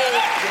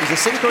 It was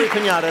a 6-story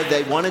piñata.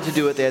 They wanted to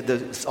do it. They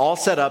had all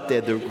set up. They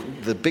had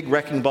the big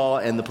wrecking ball,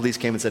 and the police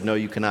came and said, no,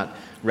 you cannot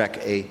wreck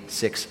a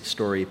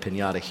 6-story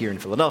piñata here in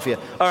Philadelphia.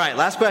 All right,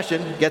 last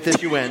question. Get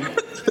this, you win.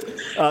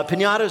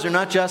 Piñatas are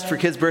not just for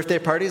kids' birthday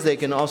parties. They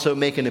can also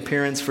make an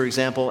appearance, for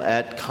example,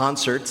 at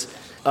concerts.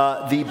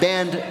 The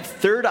band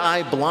Third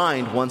Eye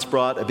Blind once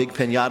brought a big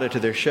piñata to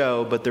their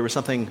show, but there was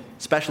something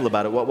special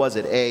about it. What was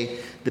it? A,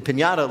 the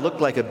piñata looked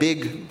like a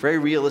big, very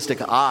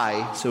realistic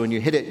eye, so when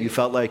you hit it, you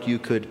felt like you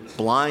could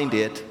blind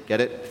it.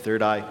 Get it?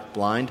 Third Eye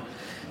Blind.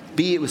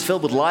 B, it was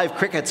filled with live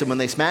crickets, and when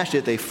they smashed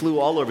it, they flew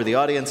all over the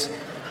audience.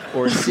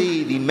 Or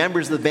C, the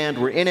members of the band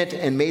were in it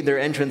and made their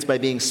entrance by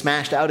being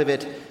smashed out of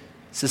it,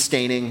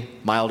 sustaining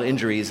mild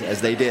injuries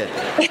as they did.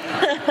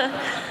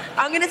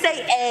 I'm going to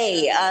say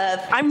A.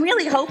 I'm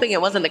really hoping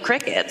it wasn't the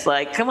crickets.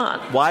 Like, come on.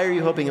 Why are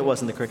you hoping it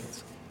wasn't the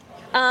crickets?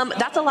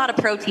 That's a lot of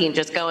protein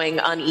just going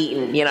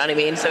uneaten, you know what I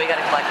mean? So we got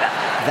to collect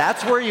that.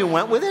 That's where you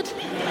went with it?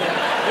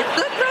 It's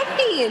good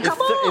protein, come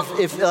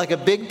on. If like a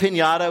big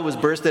piñata was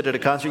bursted at a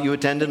concert you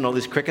attended and all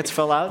these crickets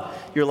fell out,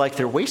 you're like,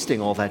 they're wasting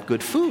all that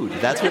good food.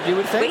 That's what you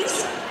would think?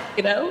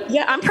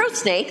 Yeah, I'm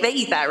pro-snake. They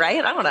eat that,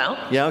 right? I don't know.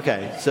 Yeah,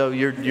 okay. So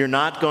you're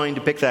not going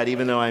to pick that,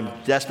 even though I'm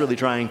desperately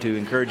trying to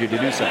encourage you to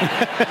do so.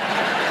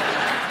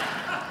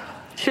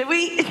 Should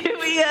we,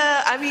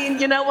 I mean,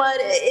 you know what?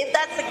 If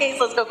that's the case,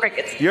 let's go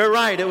crickets. You're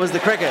right. It was the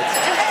crickets.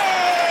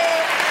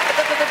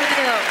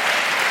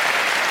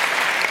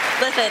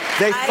 Listen.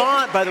 They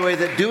thought, by the way,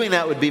 that doing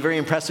that would be very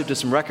impressive to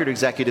some record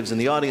executives in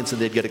the audience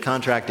and they'd get a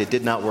contract. It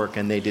did not work,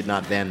 and they did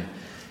not then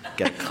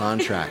get a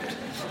contract.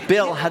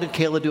 Bill, how did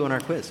Kaila do on our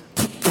quiz?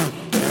 Hey,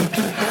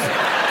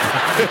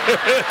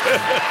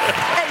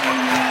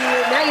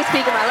 now you're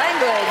speaking my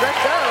language. Let's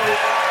go.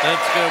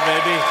 Let's go,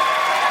 baby.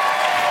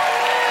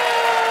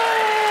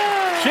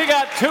 She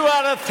got 2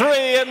 out of 3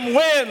 and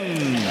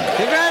wins.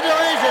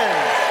 Congratulations.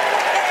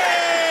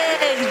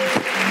 Hey.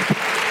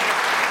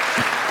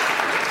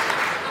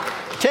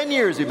 10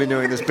 years we've been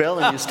doing this, Bill,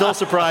 and you still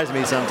surprise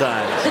me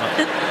sometimes.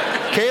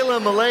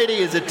 Kaila Mullady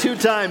is a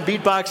 2-time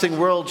beatboxing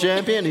world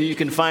champion who you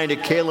can find at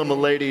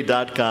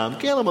KailaMullady.com.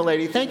 Kaila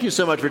Mullady, thank you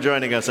so much for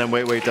joining us on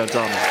Wait, Wait, Don't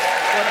Tell Me.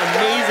 What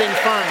amazing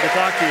fun to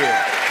talk to you.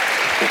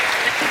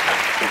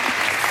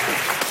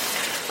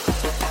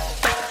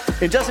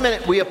 In just a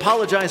minute, we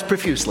apologize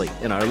profusely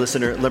in our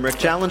listener Limerick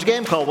Challenge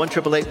game. Call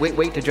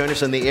 1-888-WAIT-WAIT to join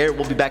us on the air.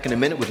 We'll be back in a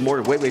minute with more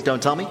of Wait, Wait,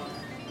 Don't Tell Me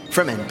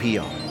from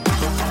NPR.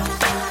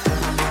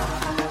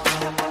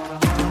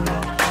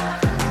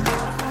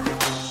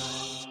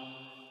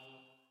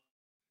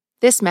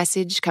 This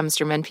message comes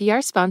from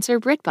NPR sponsor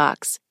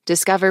BritBox.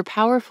 Discover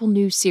powerful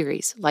new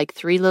series like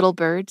Three Little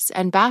Birds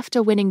and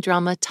BAFTA-winning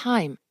drama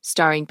Time,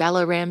 starring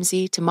Bella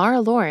Ramsey,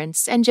 Tamara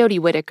Lawrence, and Jodie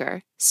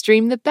Whittaker.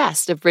 Stream the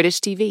best of British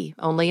TV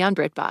only on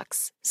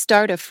BritBox.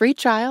 Start a free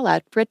trial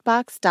at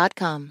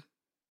BritBox.com.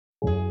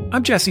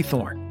 I'm Jesse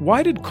Thorne.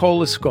 Why did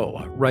Cola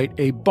Scola write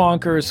a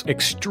bonkers,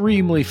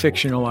 extremely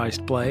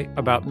fictionalized play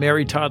about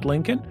Mary Todd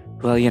Lincoln?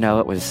 Well,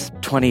 it was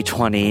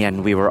 2020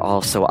 and we were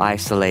all so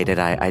isolated.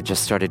 I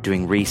just started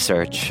doing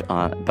research,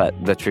 but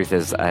the truth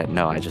is,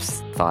 no, I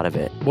just thought of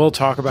it. We'll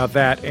talk about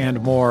that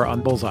and more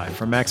on Bullseye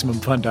from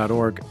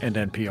MaximumFun.org and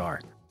NPR.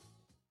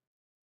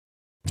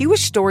 Do you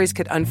wish stories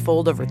could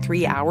unfold over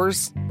 3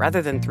 hours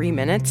rather than 3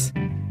 minutes?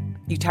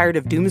 You tired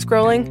of doom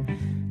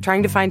scrolling?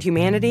 Trying to find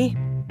humanity?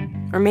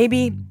 Or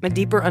maybe a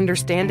deeper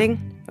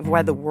understanding of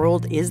why the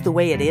world is the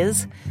way it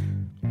is?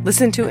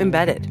 Listen to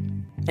Embedded,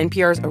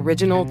 NPR's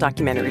original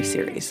documentary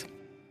series.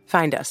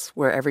 Find us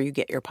wherever you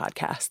get your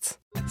podcasts.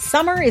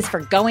 Summer is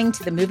for going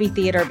to the movie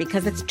theater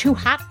because it's too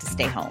hot to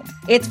stay home.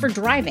 It's for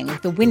driving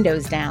with the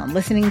windows down,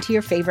 listening to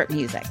your favorite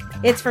music.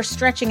 It's for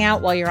stretching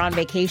out while you're on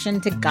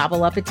vacation to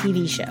gobble up a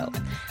TV show.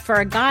 For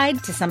a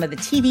guide to some of the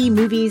TV,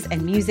 movies,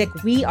 and music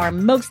we are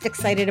most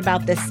excited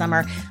about this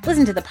summer,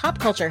 listen to the Pop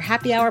Culture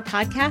Happy Hour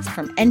podcast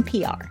from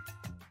NPR.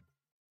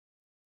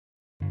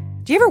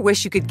 Do you ever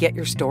wish you could get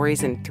your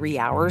stories in 3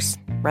 hours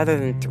rather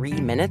than 3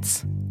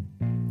 minutes?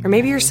 Or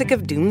maybe you're sick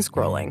of doom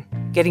scrolling,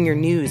 getting your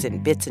news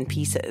in bits and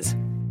pieces.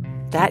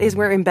 That is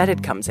where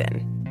Embedded comes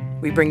in.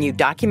 We bring you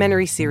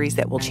documentary series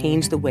that will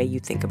change the way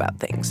you think about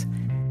things.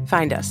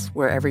 Find us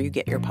wherever you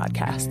get your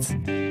podcasts.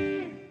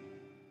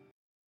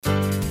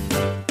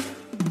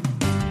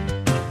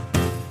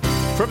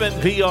 From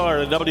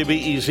NPR and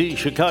WBEZ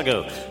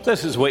Chicago,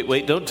 this is Wait,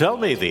 Wait, Don't Tell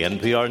Me, the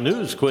NPR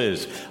News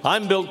Quiz.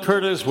 I'm Bill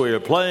Curtis. We're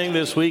playing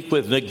this week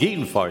with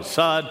Negin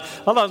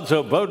Farsad,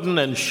 Alonzo Bowden,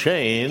 and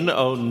Shane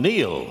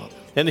O'Neill.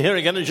 And here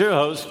again is your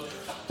host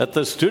at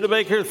the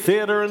Studebaker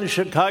Theater in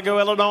Chicago,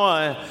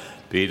 Illinois,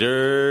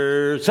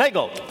 Peter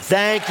Sagal.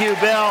 Thank you,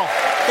 Bill.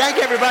 Thank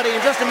you, everybody.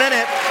 In just a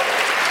minute,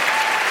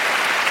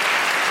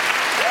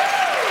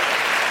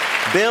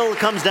 Bill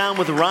comes down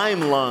with rhyme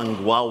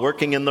lung while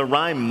working in the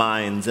rhyme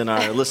mines in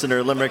our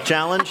Listener Limerick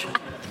Challenge.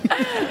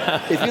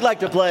 If you'd like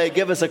to play,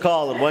 give us a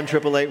call at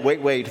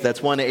 1-888-WAIT-WAIT. That's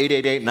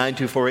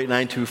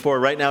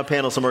 1-888-924-8924. Right now,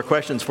 panel, some more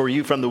questions for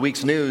you from the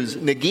week's news.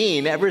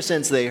 Negin, ever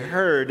since they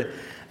heard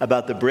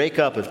about the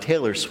breakup of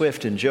Taylor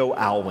Swift and Joe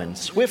Alwyn,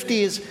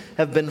 Swifties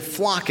have been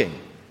flocking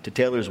to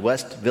Taylor's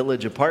West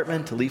Village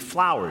apartment to leave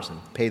flowers and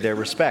pay their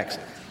respects.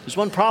 There's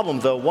one problem,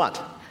 though. What?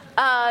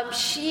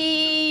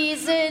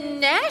 She's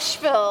in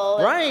Nashville.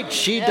 Right.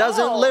 She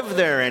doesn't live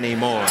there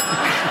anymore.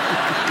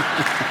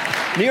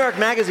 New York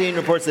Magazine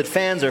reports that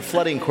fans are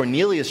flooding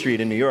Cornelia Street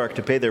in New York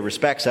to pay their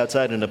respects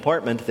outside an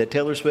apartment that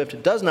Taylor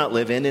Swift does not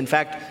live in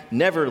fact,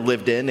 never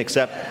lived in,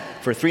 except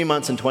for 3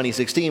 months in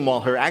 2016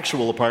 while her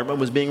actual apartment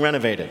was being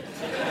renovated.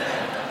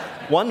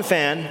 One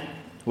fan,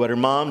 who had her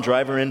mom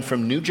drive her in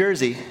from New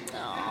Jersey,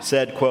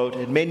 said, quote,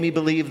 "It made me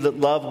believe that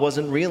love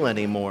wasn't real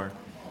anymore,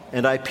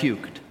 and I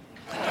puked."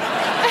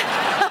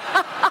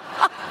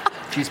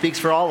 She speaks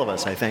for all of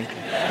us, I think.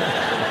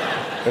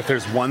 If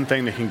there's one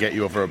thing that can get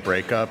you over a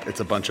breakup, it's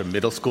a bunch of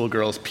middle school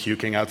girls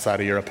puking outside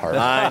of your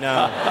apartment. I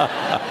know.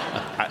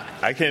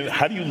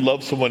 How do you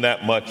love someone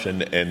that much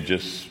and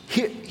just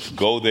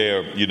go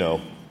there,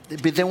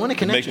 But they want a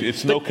connection.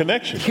 It's no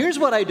connection. Here's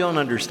what I don't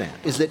understand,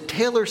 is that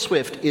Taylor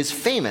Swift is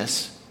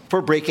famous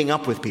for breaking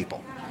up with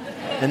people.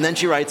 And then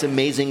she writes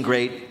amazing,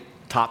 great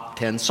top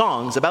 10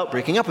 songs about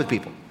breaking up with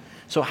people.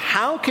 So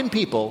how can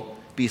people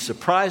be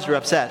surprised or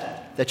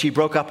upset that she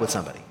broke up with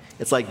somebody.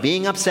 It's like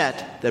being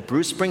upset that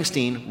Bruce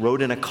Springsteen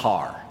rode in a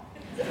car.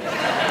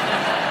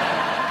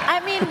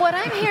 I mean, what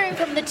I'm hearing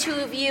from the two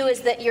of you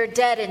is that you're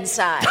dead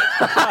inside.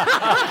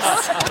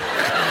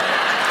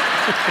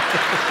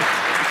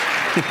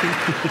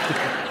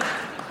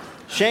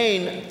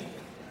 Shane,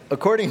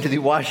 according to the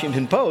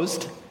Washington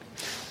Post,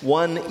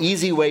 one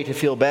easy way to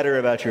feel better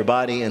about your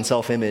body and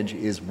self-image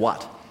is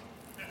what?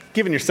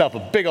 Giving yourself a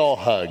big ol'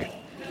 hug.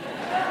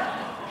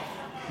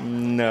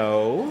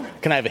 No.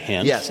 Can I have a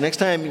hint? Yes. Next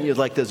time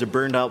there's a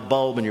burned out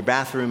bulb in your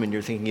bathroom and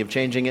you're thinking of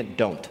changing it,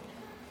 don't.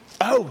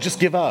 Oh, just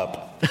give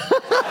up.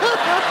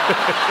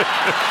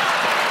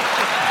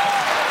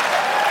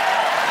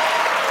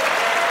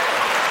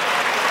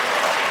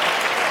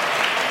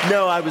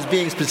 No, I was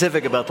being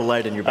specific about the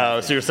light in your bathroom.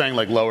 Oh, so you're saying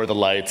lower the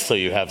lights so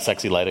you have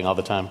sexy lighting all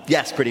the time?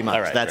 Yes, pretty much.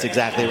 All right, That's great.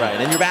 exactly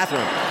right. In your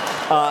bathroom.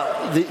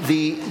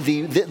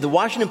 The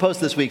Washington Post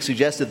this week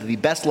suggested that the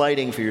best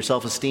lighting for your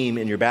self-esteem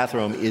in your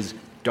bathroom is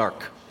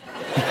dark.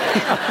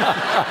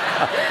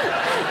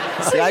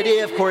 The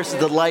idea, of course, is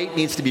the light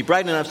needs to be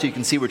bright enough so you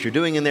can see what you're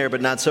doing in there,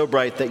 but not so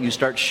bright that you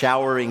start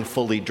showering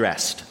fully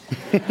dressed.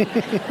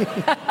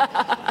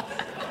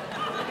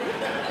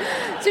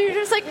 So you're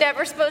just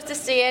never supposed to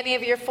see any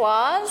of your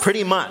flaws?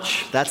 Pretty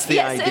much. That's the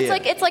idea.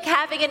 It's like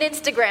having an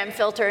Instagram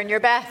filter in your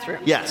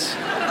bathroom. Yes,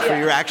 for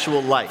your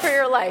actual life. For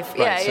your life,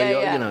 right.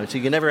 yeah. So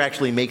you can never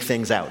actually make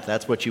things out.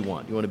 That's what you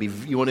want. You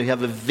want to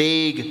have a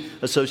vague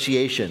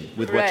association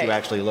with what you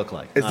actually look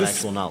like, not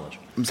actual knowledge.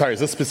 I'm sorry, is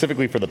this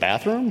specifically for the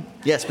bathroom?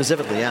 Yeah,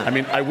 specifically, yeah. I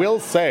mean, I will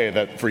say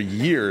that for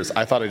years,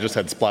 I thought I just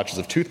had splotches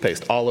of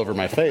toothpaste all over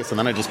my face, and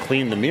then I just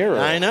cleaned the mirror.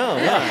 I know,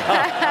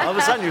 yeah. All of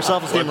a sudden, your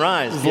self-esteem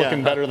rises. It's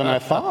looking better than I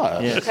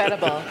thought. Yeah.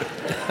 Incredible.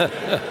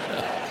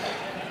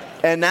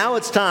 And now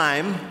it's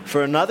time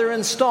for another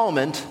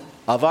installment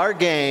of our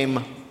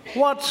game,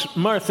 What's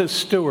Martha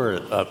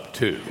Stewart up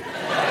to?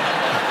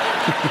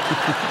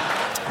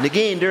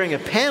 Nagin, during a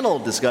panel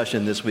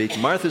discussion this week,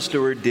 Martha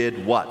Stewart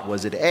did what?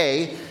 Was it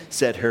A,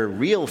 said her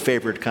real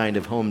favorite kind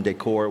of home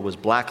decor was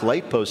black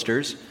light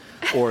posters,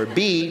 or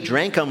B,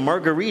 drank a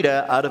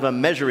margarita out of a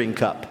measuring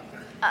cup?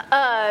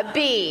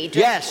 B.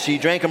 Yes, she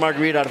drank a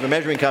margarita out of a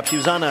measuring cup. She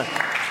was on a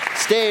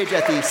stage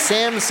at the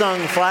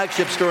Samsung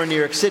flagship store in New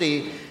York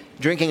City,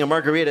 drinking a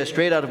margarita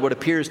straight out of what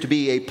appears to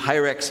be a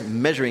Pyrex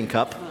measuring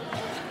cup.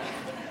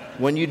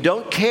 When you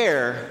don't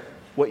care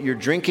what you're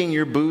drinking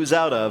your booze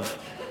out of,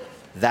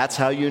 that's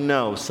how you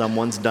know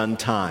someone's done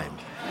time.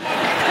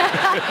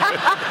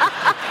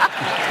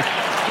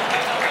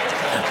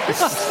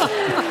 It's a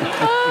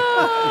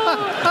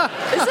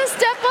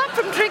step up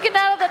from drinking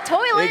out of the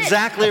toilet.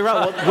 Exactly right.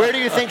 Well, where do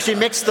you think she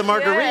mixed the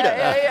margarita?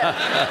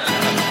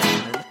 Yeah.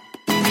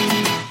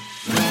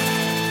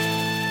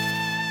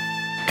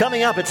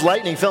 Coming up, it's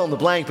lightning fill in the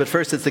blank, but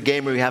first it's the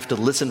game where we have to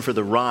listen for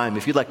the rhyme.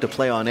 If you'd like to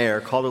play on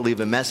air, call or leave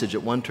a message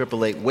at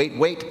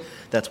 1-888-WAIT-WAIT.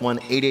 That's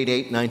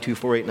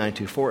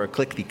 1-888-924-8924, or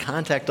click the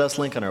Contact Us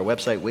link on our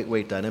website,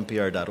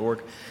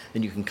 waitwait.npr.org.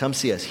 And you can come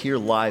see us here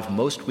live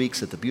most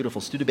weeks at the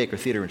beautiful Studebaker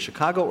Theater in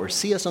Chicago, or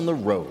see us on the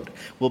road.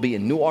 We'll be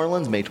in New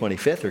Orleans May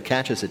 25th, or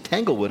catch us at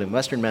Tanglewood in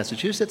Western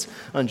Massachusetts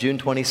on June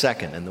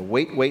 22nd. And the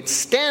Wait Wait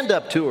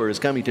Stand-Up Tour is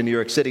coming to New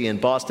York City and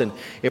Boston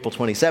April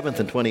 27th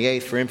and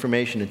 28th. For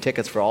information and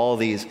tickets for all of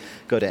these,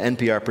 go to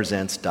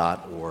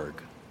nprpresents.org.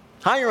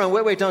 Hi, you're on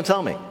Wait Wait, Don't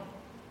Tell Me.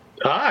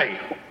 Hi.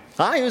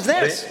 Hi, who's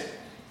this?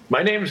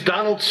 My name's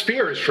Donald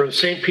Spears from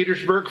St.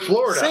 Petersburg,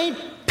 Florida. St.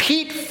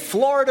 Pete,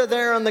 Florida,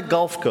 there on the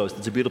Gulf Coast.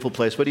 It's a beautiful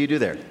place. What do you do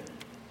there?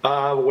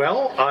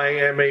 Well, I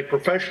am a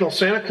professional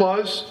Santa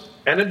Claus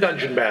and a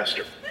dungeon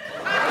master.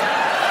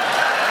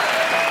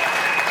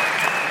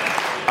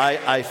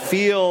 I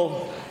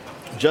feel,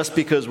 just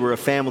because we're a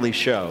family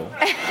show,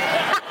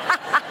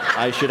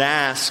 I should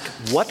ask,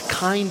 what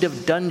kind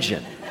of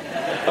dungeon?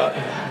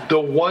 The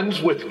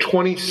ones with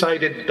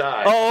 20-sided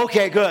die. Oh,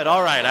 okay, good.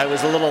 All right. I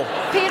was a little...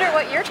 Peter,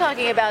 what you're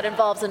talking about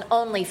involves an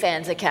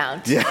OnlyFans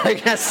account. Yeah, I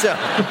guess so.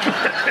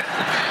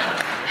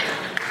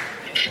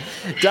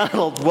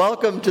 Donald,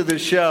 welcome to the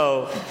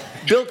show.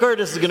 Bill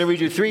Curtis is going to read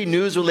you 3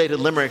 news-related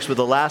limericks with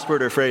a last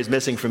word or phrase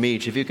missing from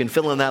each. If you can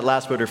fill in that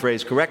last word or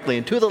phrase correctly,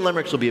 and 2 of the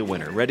limericks will be a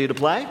winner. Ready to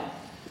play?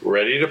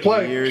 Ready to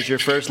play. Here's your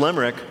first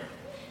limerick.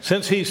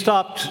 Since he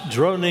stopped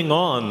droning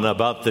on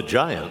about the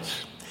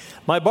Giants,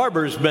 my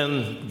barber's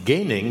been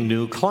gaining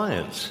new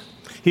clients.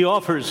 He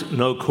offers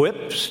no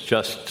quips,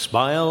 just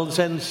smiles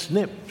and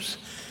snips.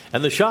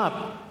 And the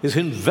shop is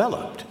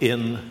enveloped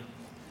in...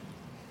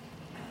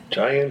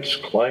 Giants,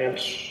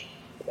 clients,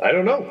 I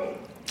don't know.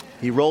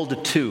 He rolled a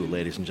 2,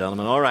 ladies and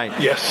gentlemen. All right.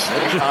 Yes.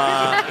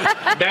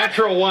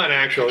 Natural 1,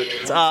 actually.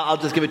 I'll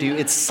just give it to you.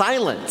 It's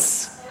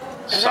silence.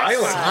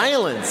 Silence.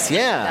 Silence,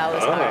 yeah. That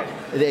was hard.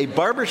 A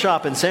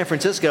barbershop in San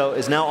Francisco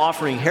is now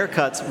offering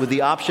haircuts with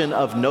the option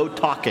of no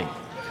talking.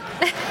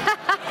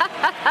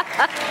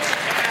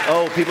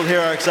 Oh, people here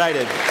are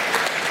excited.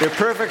 They're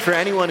perfect for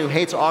anyone who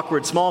hates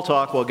awkward small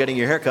talk while getting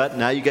your haircut.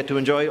 Now you get to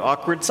enjoy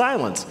awkward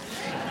silence.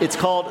 It's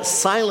called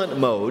silent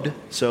mode,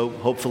 so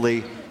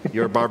hopefully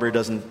your barber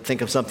doesn't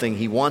think of something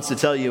he wants to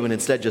tell you and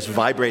instead just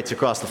vibrates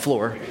across the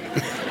floor.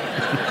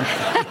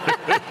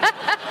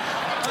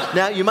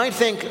 Now, you might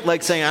think,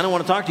 like saying, I don't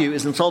want to talk to you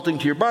is insulting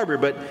to your barber,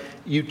 but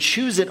you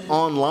choose it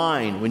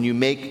online when you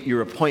make your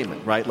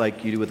appointment, right?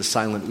 Like you do with a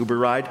silent Uber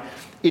ride.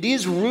 It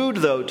is rude,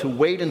 though, to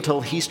wait until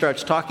he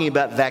starts talking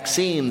about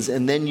vaccines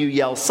and then you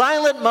yell,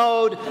 silent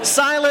mode,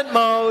 silent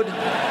mode.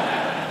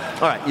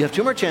 All right, you have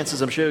 2 more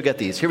chances. I'm sure you'll get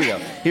these. Here we go.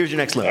 Here's your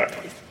next limit.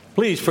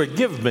 Please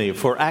forgive me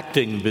for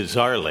acting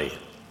bizarrely,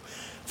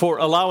 for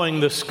allowing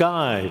the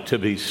sky to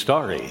be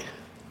starry.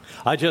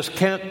 I just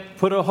can't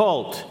put a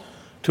halt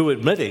to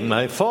admitting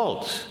my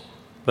faults,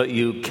 but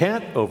you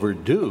can't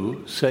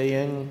overdo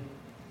saying...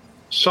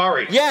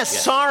 Sorry.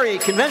 Yes, sorry.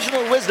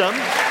 Conventional wisdom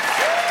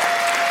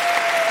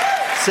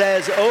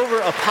says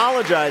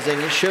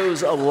over-apologizing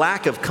shows a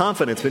lack of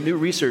confidence, but new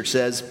research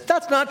says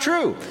that's not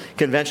true.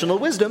 Conventional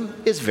wisdom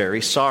is very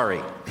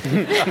sorry.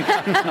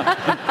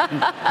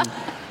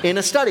 In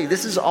a study,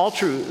 this is all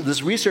true,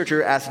 this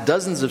researcher asked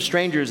dozens of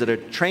strangers at a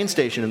train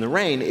station in the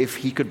rain if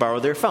he could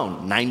borrow their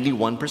phone.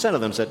 91%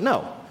 of them said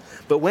no.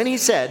 But when he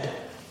said,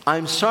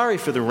 I'm sorry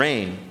for the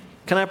rain,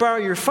 can I borrow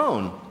your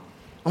phone?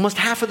 Almost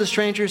half of the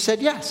strangers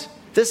said yes.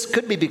 This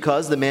could be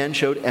because the man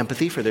showed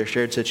empathy for their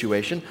shared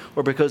situation,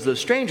 or because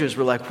those strangers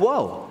were like,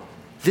 whoa,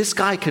 this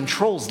guy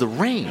controls the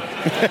rain.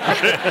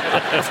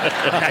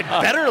 I'd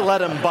better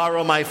let him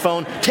borrow my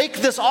phone. Take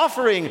this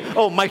offering,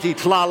 oh mighty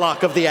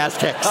Tlaloc of the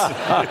Aztecs.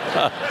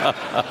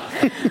 That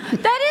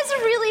is a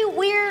really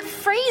weird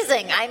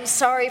phrasing. I'm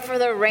sorry for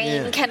the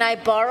rain. Yeah. Can I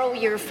borrow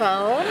your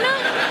phone?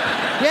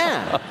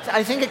 Yeah,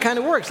 I think it kind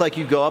of works. Like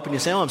you go up and you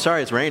say, oh, I'm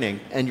sorry, it's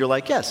raining. And you're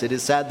like, yes, it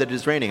is sad that it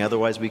is raining.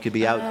 Otherwise, we could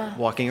be out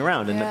walking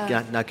around and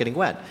not getting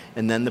wet.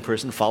 And then the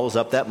person follows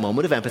up that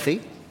moment of empathy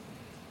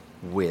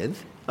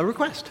with a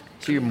request.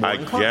 So you're more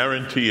inclined. I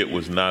guarantee it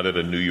was not at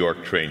a New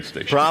York train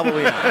station.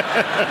 Probably not.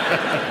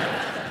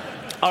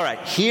 All right,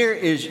 here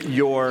is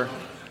your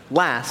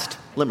last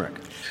limerick.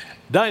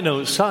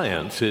 Dino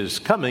science is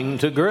coming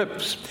to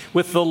grips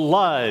with the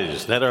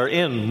lies that are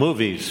in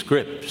movie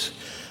scripts.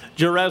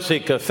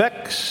 Jurassic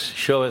effects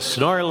show a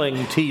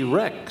snarling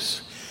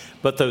T-Rex,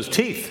 but those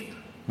teeth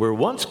were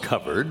once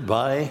covered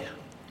by...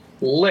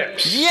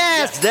 lips.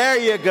 Yes, there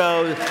you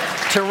go.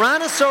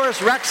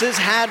 Tyrannosaurus rexes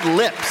had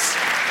lips.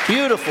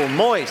 Beautiful,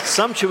 moist,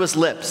 sumptuous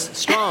lips.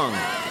 Strong,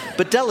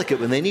 but delicate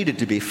when they needed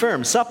to be.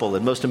 Firm, supple,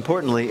 and most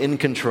importantly, in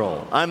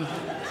control. I'm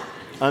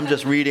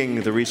just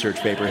reading the research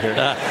paper here.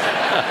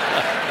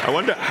 I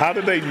wonder, how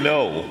do they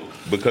know?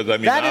 Because, I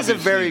mean, that is a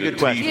very good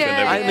question.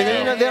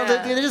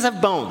 Yeah. They just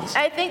have bones.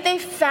 I think they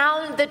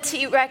found the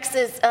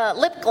T-Rex's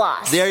lip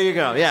gloss. There you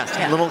go, yes.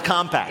 A little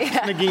compact.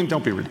 Yeah. Nagin,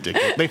 don't be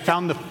ridiculous. They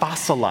found the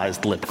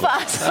fossilized lip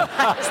gloss.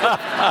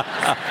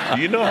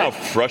 Do you know how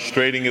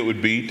frustrating it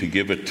would be to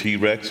give a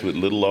T-Rex with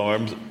little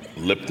arms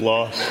lip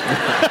gloss?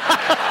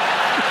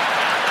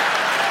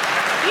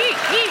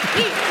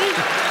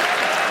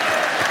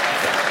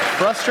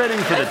 Frustrating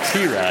for the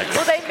T-Rex.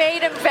 Well, they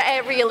made him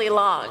really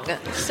long,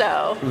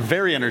 so.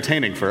 Very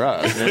entertaining for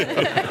us.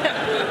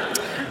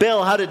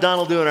 Bill, how did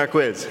Donald do in our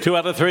quiz? 2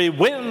 out of 3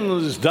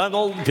 wins,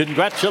 Donald.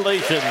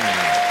 Congratulations.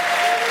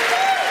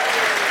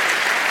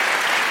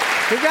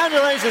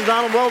 Congratulations,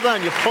 Donald. Well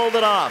done. You pulled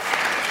it off.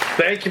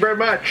 Thank you very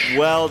much.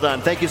 Well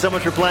done. Thank you so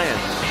much for playing.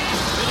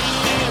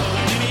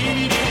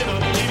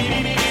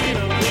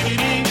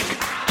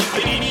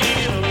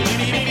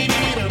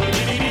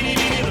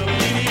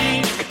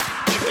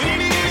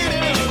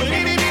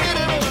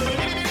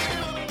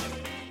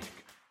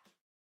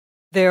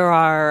 There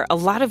are a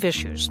lot of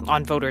issues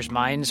on voters'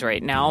 minds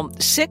right now.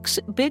 6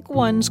 big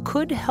ones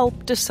could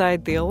help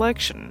decide the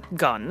election: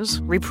 guns,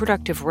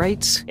 reproductive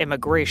rights,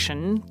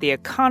 immigration, the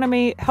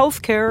economy,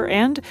 healthcare,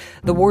 and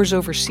the wars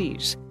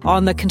overseas.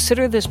 On the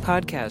Consider This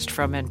podcast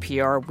from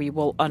NPR, we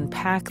will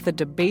unpack the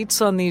debates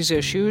on these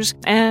issues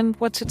and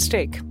what's at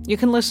stake. You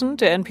can listen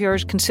to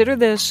NPR's Consider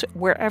This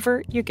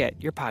wherever you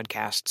get your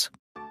podcasts.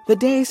 The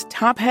day's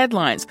top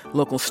headlines,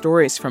 local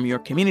stories from your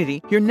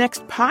community, your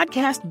next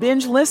podcast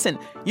binge listen.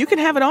 You can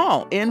have it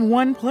all in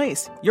one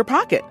place, your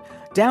pocket.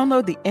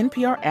 Download the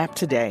NPR app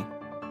today.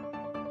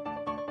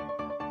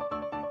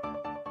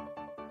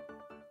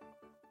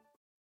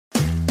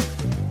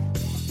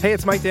 Hey,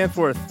 it's Mike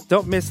Danforth.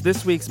 Don't miss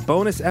this week's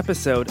bonus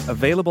episode,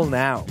 available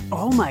now.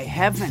 Oh, my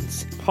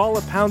heavens.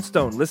 Paula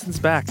Poundstone listens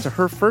back to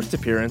her first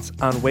appearance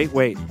on Wait,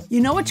 Wait. You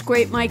know what's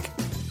great, Mike?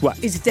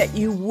 What? Is that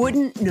you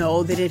wouldn't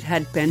know that it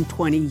had been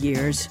 20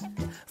 years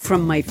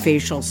from my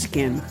facial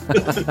skin.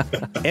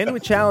 And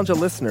we challenge a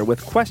listener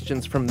with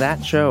questions from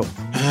that show.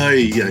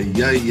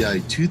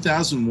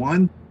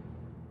 2001?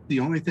 The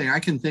only thing I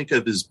can think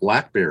of is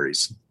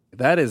blackberries.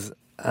 That is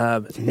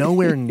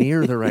nowhere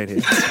near the right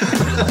answer.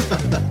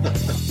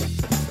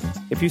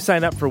 If you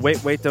sign up for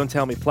Wait, Wait, Don't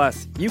Tell Me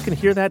Plus, you can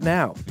hear that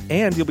now.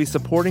 And you'll be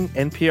supporting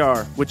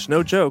NPR, which,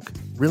 no joke,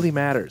 really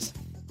matters.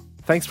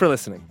 Thanks for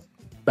listening.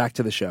 Back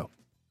to the show.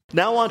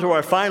 Now on to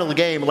our final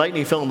game,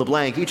 Lightning Fill in the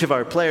Blank. Each of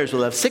our players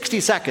will have 60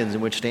 seconds in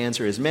which to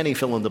answer as many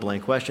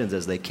fill-in-the-blank questions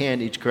as they can.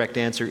 Each correct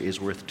answer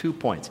is worth 2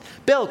 points.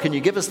 Bill, can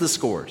you give us the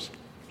scores?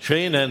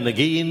 Shane and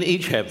Nagin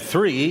each have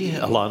 3.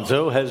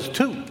 Alonzo has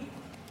 2.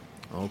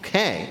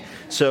 Okay.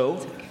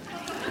 So,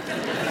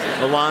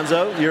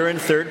 Alonzo, you're in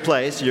third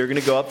place. You're going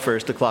to go up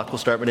first. The clock will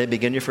start when I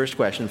begin your first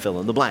question. Fill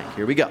in the blank.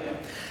 Here we go.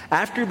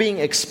 After being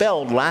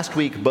expelled last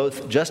week,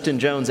 both Justin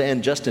Jones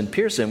and Justin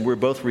Pearson were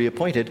both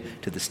reappointed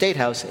to the State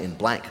House in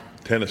blank.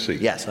 Tennessee.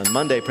 Yes, on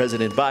Monday,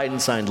 President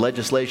Biden signed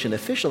legislation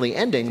officially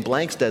ending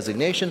blank's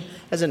designation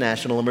as a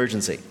national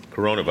emergency.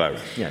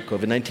 Coronavirus. Yeah,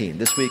 COVID-19.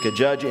 This week, a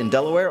judge in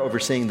Delaware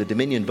overseeing the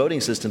Dominion voting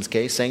systems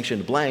case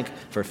sanctioned blank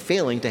for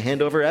failing to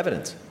hand over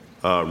evidence.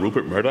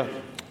 Rupert Murdoch.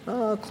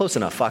 Close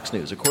enough. Fox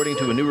News. According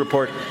to a new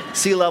report,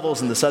 sea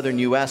levels in the southern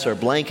U.S. are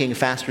blanking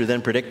faster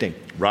than predicting.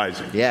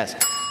 Rising. Yes.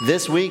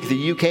 This week,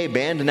 the UK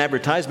banned an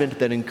advertisement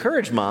that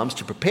encouraged moms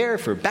to prepare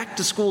for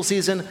back-to-school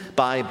season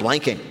by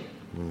blanking.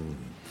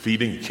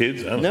 Feeding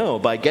kids? No,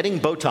 by getting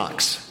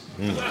Botox.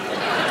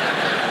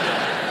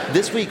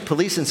 This week,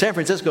 police in San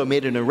Francisco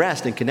made an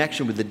arrest in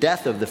connection with the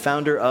death of the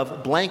founder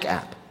of Blank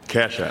app.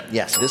 Cash App.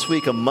 Yes, this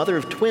week, a mother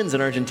of twins in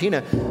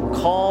Argentina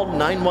called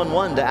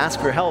 911 to ask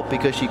for help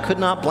because she could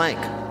not blank.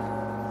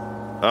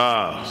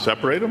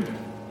 Separate them?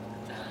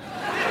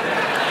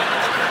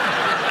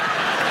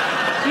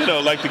 You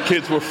know, like the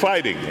kids were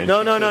fighting.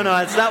 No,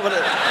 that's not what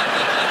it...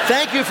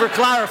 Thank you for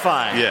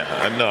clarifying.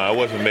 Yeah, no, I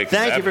wasn't making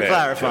Thank you for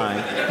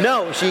clarifying.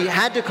 No, she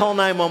had to call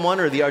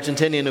 911 or the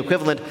Argentinian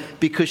equivalent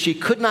because she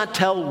could not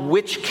tell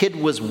which kid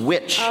was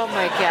which. Oh,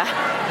 my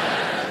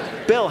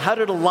God. Bill, how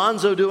did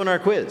Alonzo do in our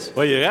quiz?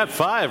 Well, you got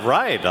 5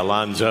 right,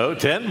 Alonzo.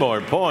 10 more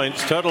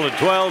points. Total of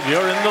 12.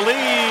 You're in the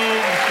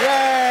lead.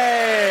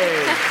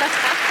 Yay!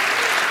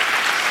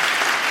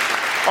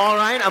 All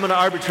right, I'm going to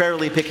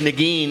arbitrarily pick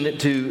Nagin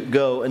to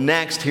go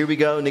next. Here we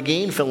go.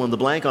 Nagin, fill in the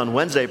blank. On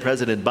Wednesday,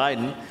 President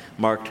Biden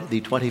marked the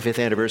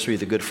 25th anniversary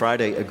of the Good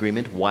Friday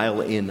Agreement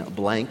while in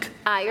blank.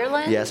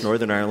 Ireland? Yes,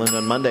 Northern Ireland.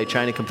 On Monday,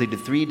 China completed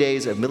 3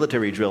 days of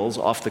military drills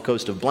off the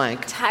coast of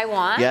blank.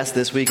 Taiwan? Yes,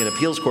 this week an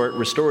appeals court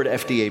restored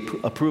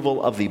FDA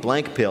approval of the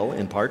blank pill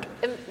in part.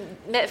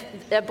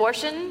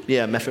 Abortion?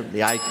 Yeah,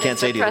 I can't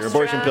say it either.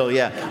 Abortion pill,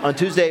 yeah. On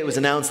Tuesday, it was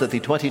announced that the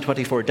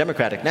 2024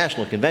 Democratic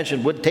National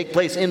Convention would take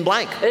place in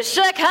blank.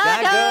 Chicago!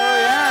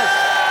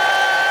 Yes!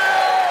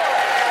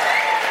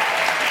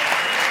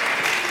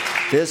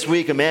 This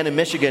week, a man in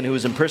Michigan who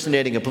was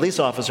impersonating a police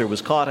officer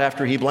was caught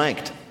after he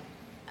blanked.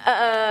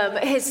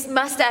 His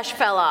mustache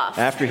fell off.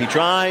 After he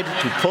tried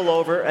to pull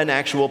over an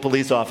actual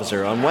police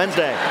officer. On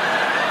Wednesday,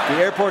 the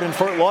airport in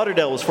Fort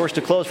Lauderdale was forced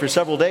to close for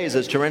several days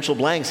as torrential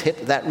blanks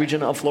hit that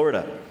region of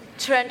Florida.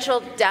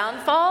 Torrential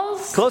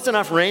downfalls? Close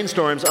enough.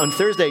 Rainstorms. On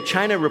Thursday,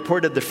 China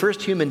reported the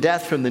first human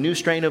death from the new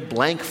strain of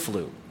blank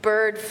flu.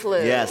 Bird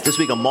flu. Yes, this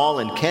week a mall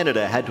in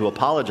Canada had to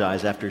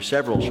apologize after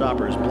several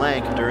shoppers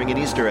blanked during an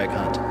Easter egg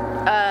hunt.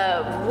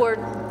 Were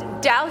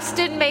doused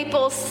in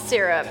maple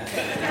syrup.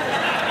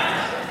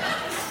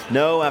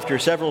 No, after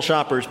several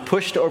shoppers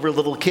pushed over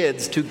little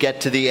kids to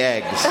get to the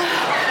eggs.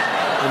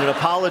 In an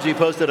apology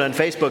posted on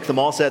Facebook, the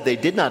mall said they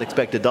did not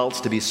expect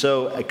adults to be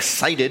so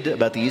excited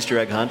about the Easter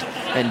egg hunt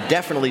and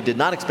definitely did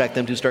not expect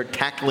them to start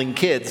tackling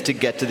kids to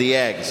get to the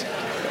eggs.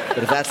 But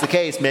if that's the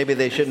case, maybe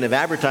they shouldn't have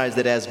advertised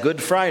it as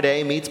Good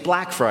Friday meets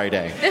Black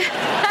Friday.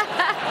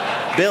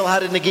 Bill, how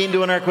did Nagin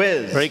do in our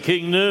quiz?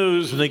 Breaking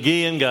news,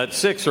 Nagin got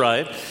 6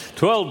 right.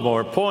 12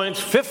 more points.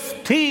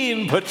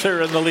 15 puts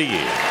her in the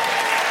lead.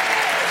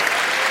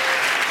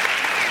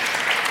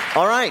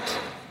 All right.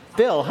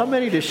 Bill, how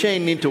many does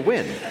Shane need to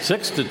win?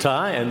 6 to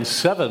tie and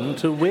 7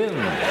 to win.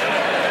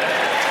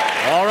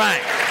 All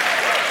right.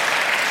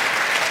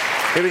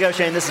 Here we go,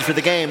 Shane. This is for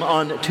the game.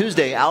 On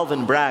Tuesday,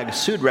 Alvin Bragg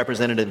sued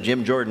Representative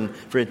Jim Jordan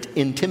for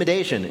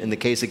intimidation in the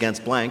case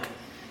against blank.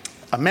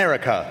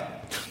 America.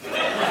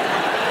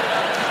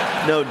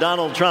 No,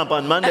 Donald Trump.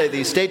 On Monday,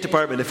 the State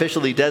Department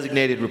officially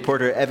designated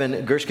reporter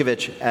Evan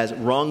Gershkovich as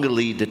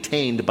wrongly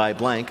detained by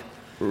blank.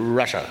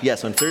 Russia.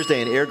 Yes, on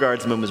Thursday, an air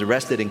guardsman was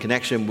arrested in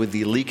connection with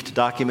the leaked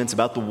documents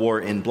about the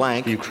war in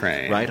blank.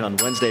 Ukraine. Right. On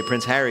Wednesday,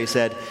 Prince Harry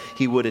said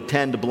he would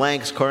attend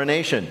blank's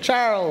coronation.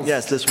 Charles.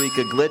 Yes, this week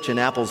a glitch in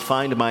Apple's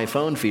Find My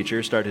Phone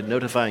feature started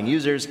notifying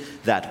users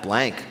that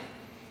blank.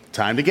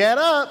 Time to get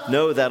up.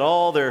 No, that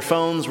all their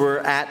phones were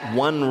at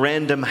one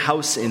random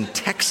house in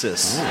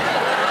Texas.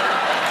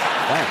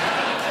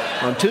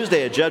 On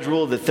Tuesday, a judge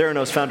ruled that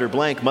Theranos founder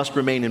blank must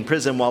remain in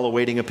prison while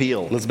awaiting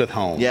appeal. Elizabeth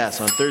Holmes. Yes,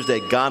 on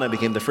Thursday, Ghana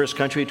became the first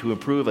country to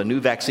approve a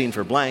new vaccine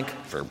for blank.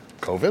 For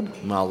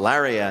COVID?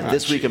 Malaria.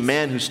 This week, a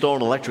man who stole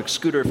an electric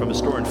scooter from a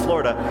store in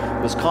Florida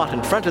was caught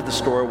in front of the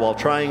store while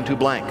trying to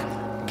blank.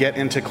 Get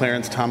into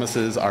Clarence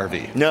Thomas's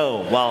RV.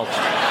 No, while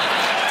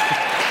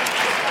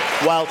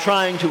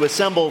trying to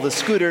assemble the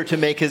scooter to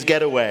make his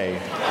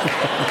getaway.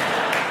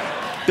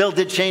 Bill,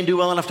 did Shane do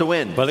well enough to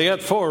win? Well, he got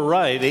 4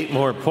 right, 8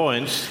 more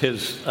points.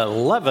 His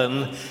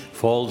 11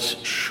 falls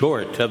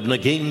short of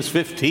Nagin's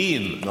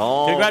 15.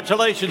 Oh.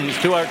 Congratulations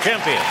to our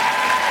champion.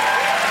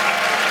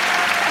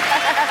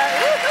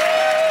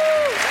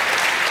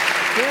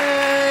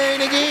 Yay,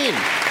 Nagin.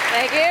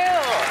 Thank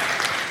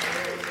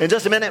you. In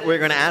just a minute, we're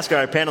going to ask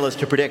our panelists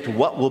to predict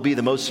what will be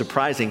the most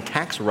surprising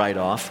tax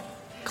write-off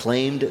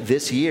claimed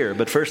this year.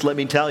 But first, let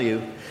me tell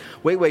you,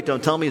 Wait,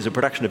 Don't Tell Me is a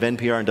production of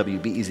NPR and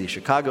WBEZ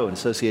Chicago in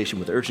association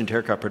with Urgent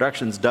Haircut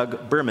Productions,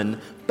 Doug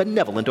Berman,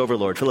 benevolent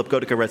overlord. Philip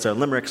Goedeke writes our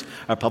limericks.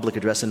 Our public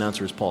address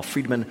announcer is Paul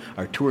Friedman.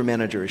 Our tour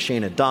manager is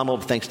Shana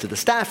Donald. Thanks to the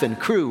staff and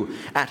crew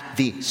at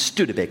the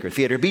Studebaker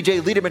Theater.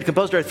 BJ Liederman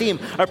composed our theme.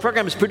 Our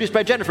program is produced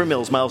by Jennifer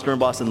Mills, Miles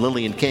Gernboss, and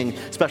Lillian King.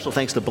 Special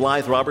thanks to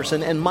Blythe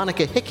Robertson and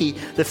Monica Hickey.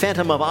 The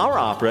phantom of our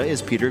opera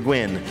is Peter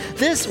Gwynn.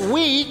 This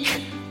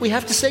week, we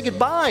have to say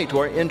goodbye to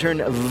our intern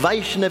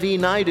Vaishnavi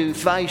Naidu.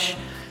 Vaish,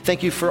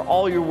 thank you for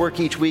all your work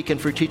each week and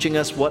for teaching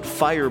us what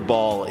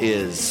Fireball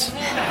is.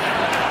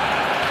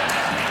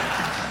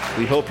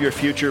 We hope your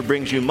future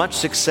brings you much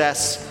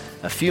success,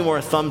 a few more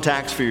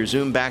thumbtacks for your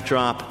Zoom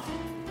backdrop,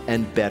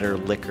 and better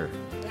liquor.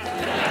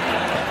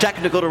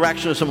 Technical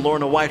direction is from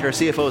Lorna White. Our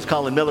CFO is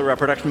Colin Miller. Our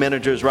production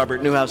manager is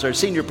Robert Newhouse. Our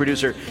senior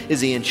producer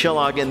is Ian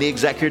Chillog. And the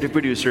executive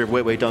producer of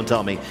Wait, Don't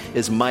Tell Me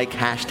is Mike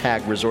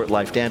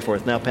 #ResortLife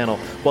Danforth. Now, panel,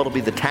 what'll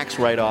be the tax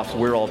write-offs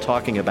we're all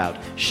talking about?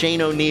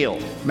 Shane O'Neill.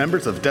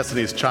 Members of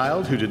Destiny's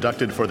Child who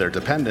deducted for their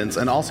dependents,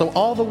 and also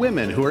all the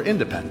women who are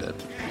independent.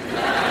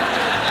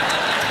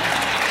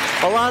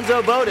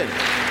 Alonzo Bowden.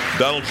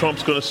 Donald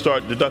Trump's going to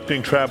start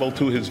deducting travel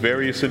to his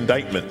various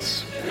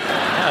indictments.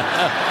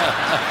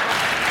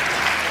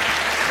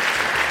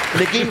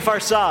 Nagin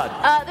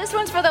Farsad. This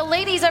one's for the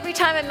ladies. Every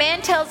time a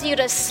man tells you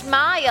to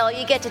smile,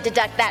 you get to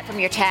deduct that from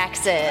your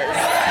taxes.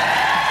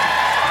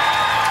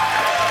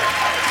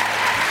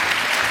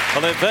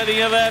 Well, if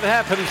any of that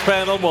happens,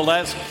 panel, we'll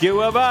ask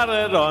you about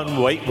it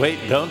on Wait,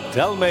 Don't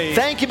Tell Me.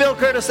 Thank you, Bill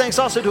Curtis. Thanks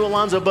also to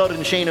Alonzo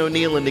Bowden, Shane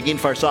O'Neill, and Nagin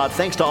Farsad.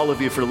 Thanks to all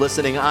of you for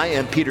listening. I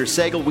am Peter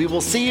Sagal. We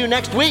will see you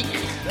next week.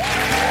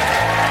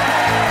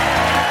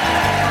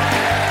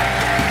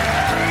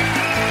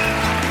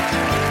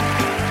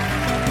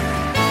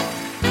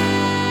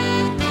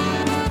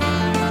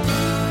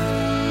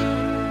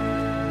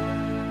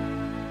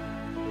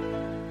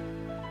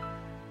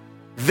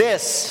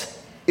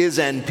 This is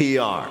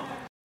NPR.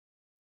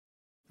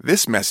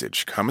 This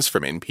message comes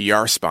from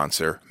NPR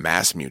sponsor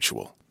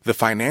MassMutual. The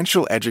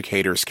Financial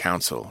Educators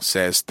Council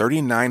says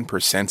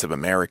 39% of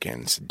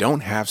Americans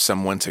don't have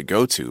someone to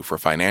go to for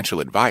financial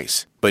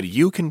advice, but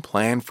you can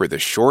plan for the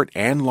short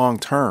and long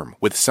term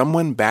with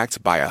someone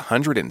backed by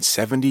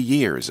 170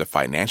 years of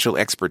financial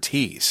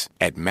expertise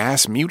at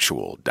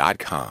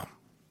MassMutual.com.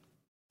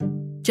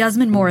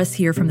 Jasmine Morris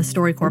here from the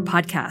StoryCorps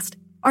podcast.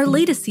 Our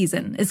latest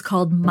season is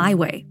called My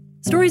Way.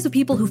 Stories of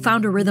people who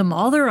found a rhythm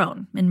all their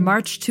own and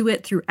marched to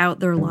it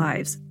throughout their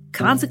lives.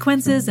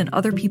 Consequences and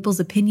other people's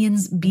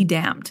opinions be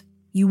damned.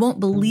 You won't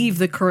believe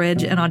the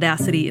courage and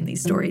audacity in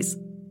these stories.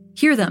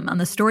 Hear them on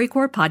the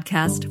StoryCorps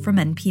podcast from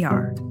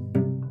NPR.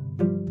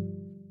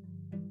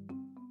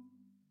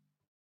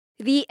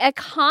 The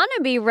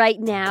economy right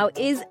now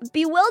is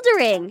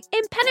bewildering,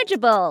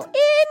 impenetrable,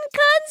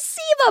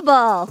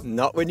 inconceivable.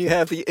 Not when you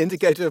have the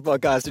Indicator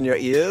podcast in your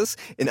ears.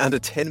 In under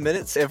 10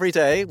 minutes every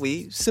day,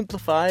 we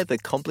simplify the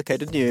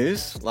complicated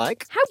news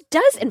like... How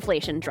does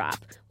inflation drop?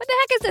 What the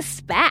heck is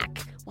a SPAC?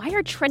 Why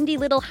are trendy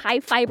little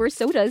high-fiber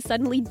sodas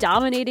suddenly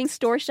dominating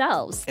store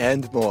shelves?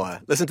 And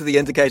more. Listen to the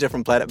Indicator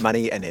from Planet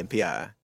Money and NPR.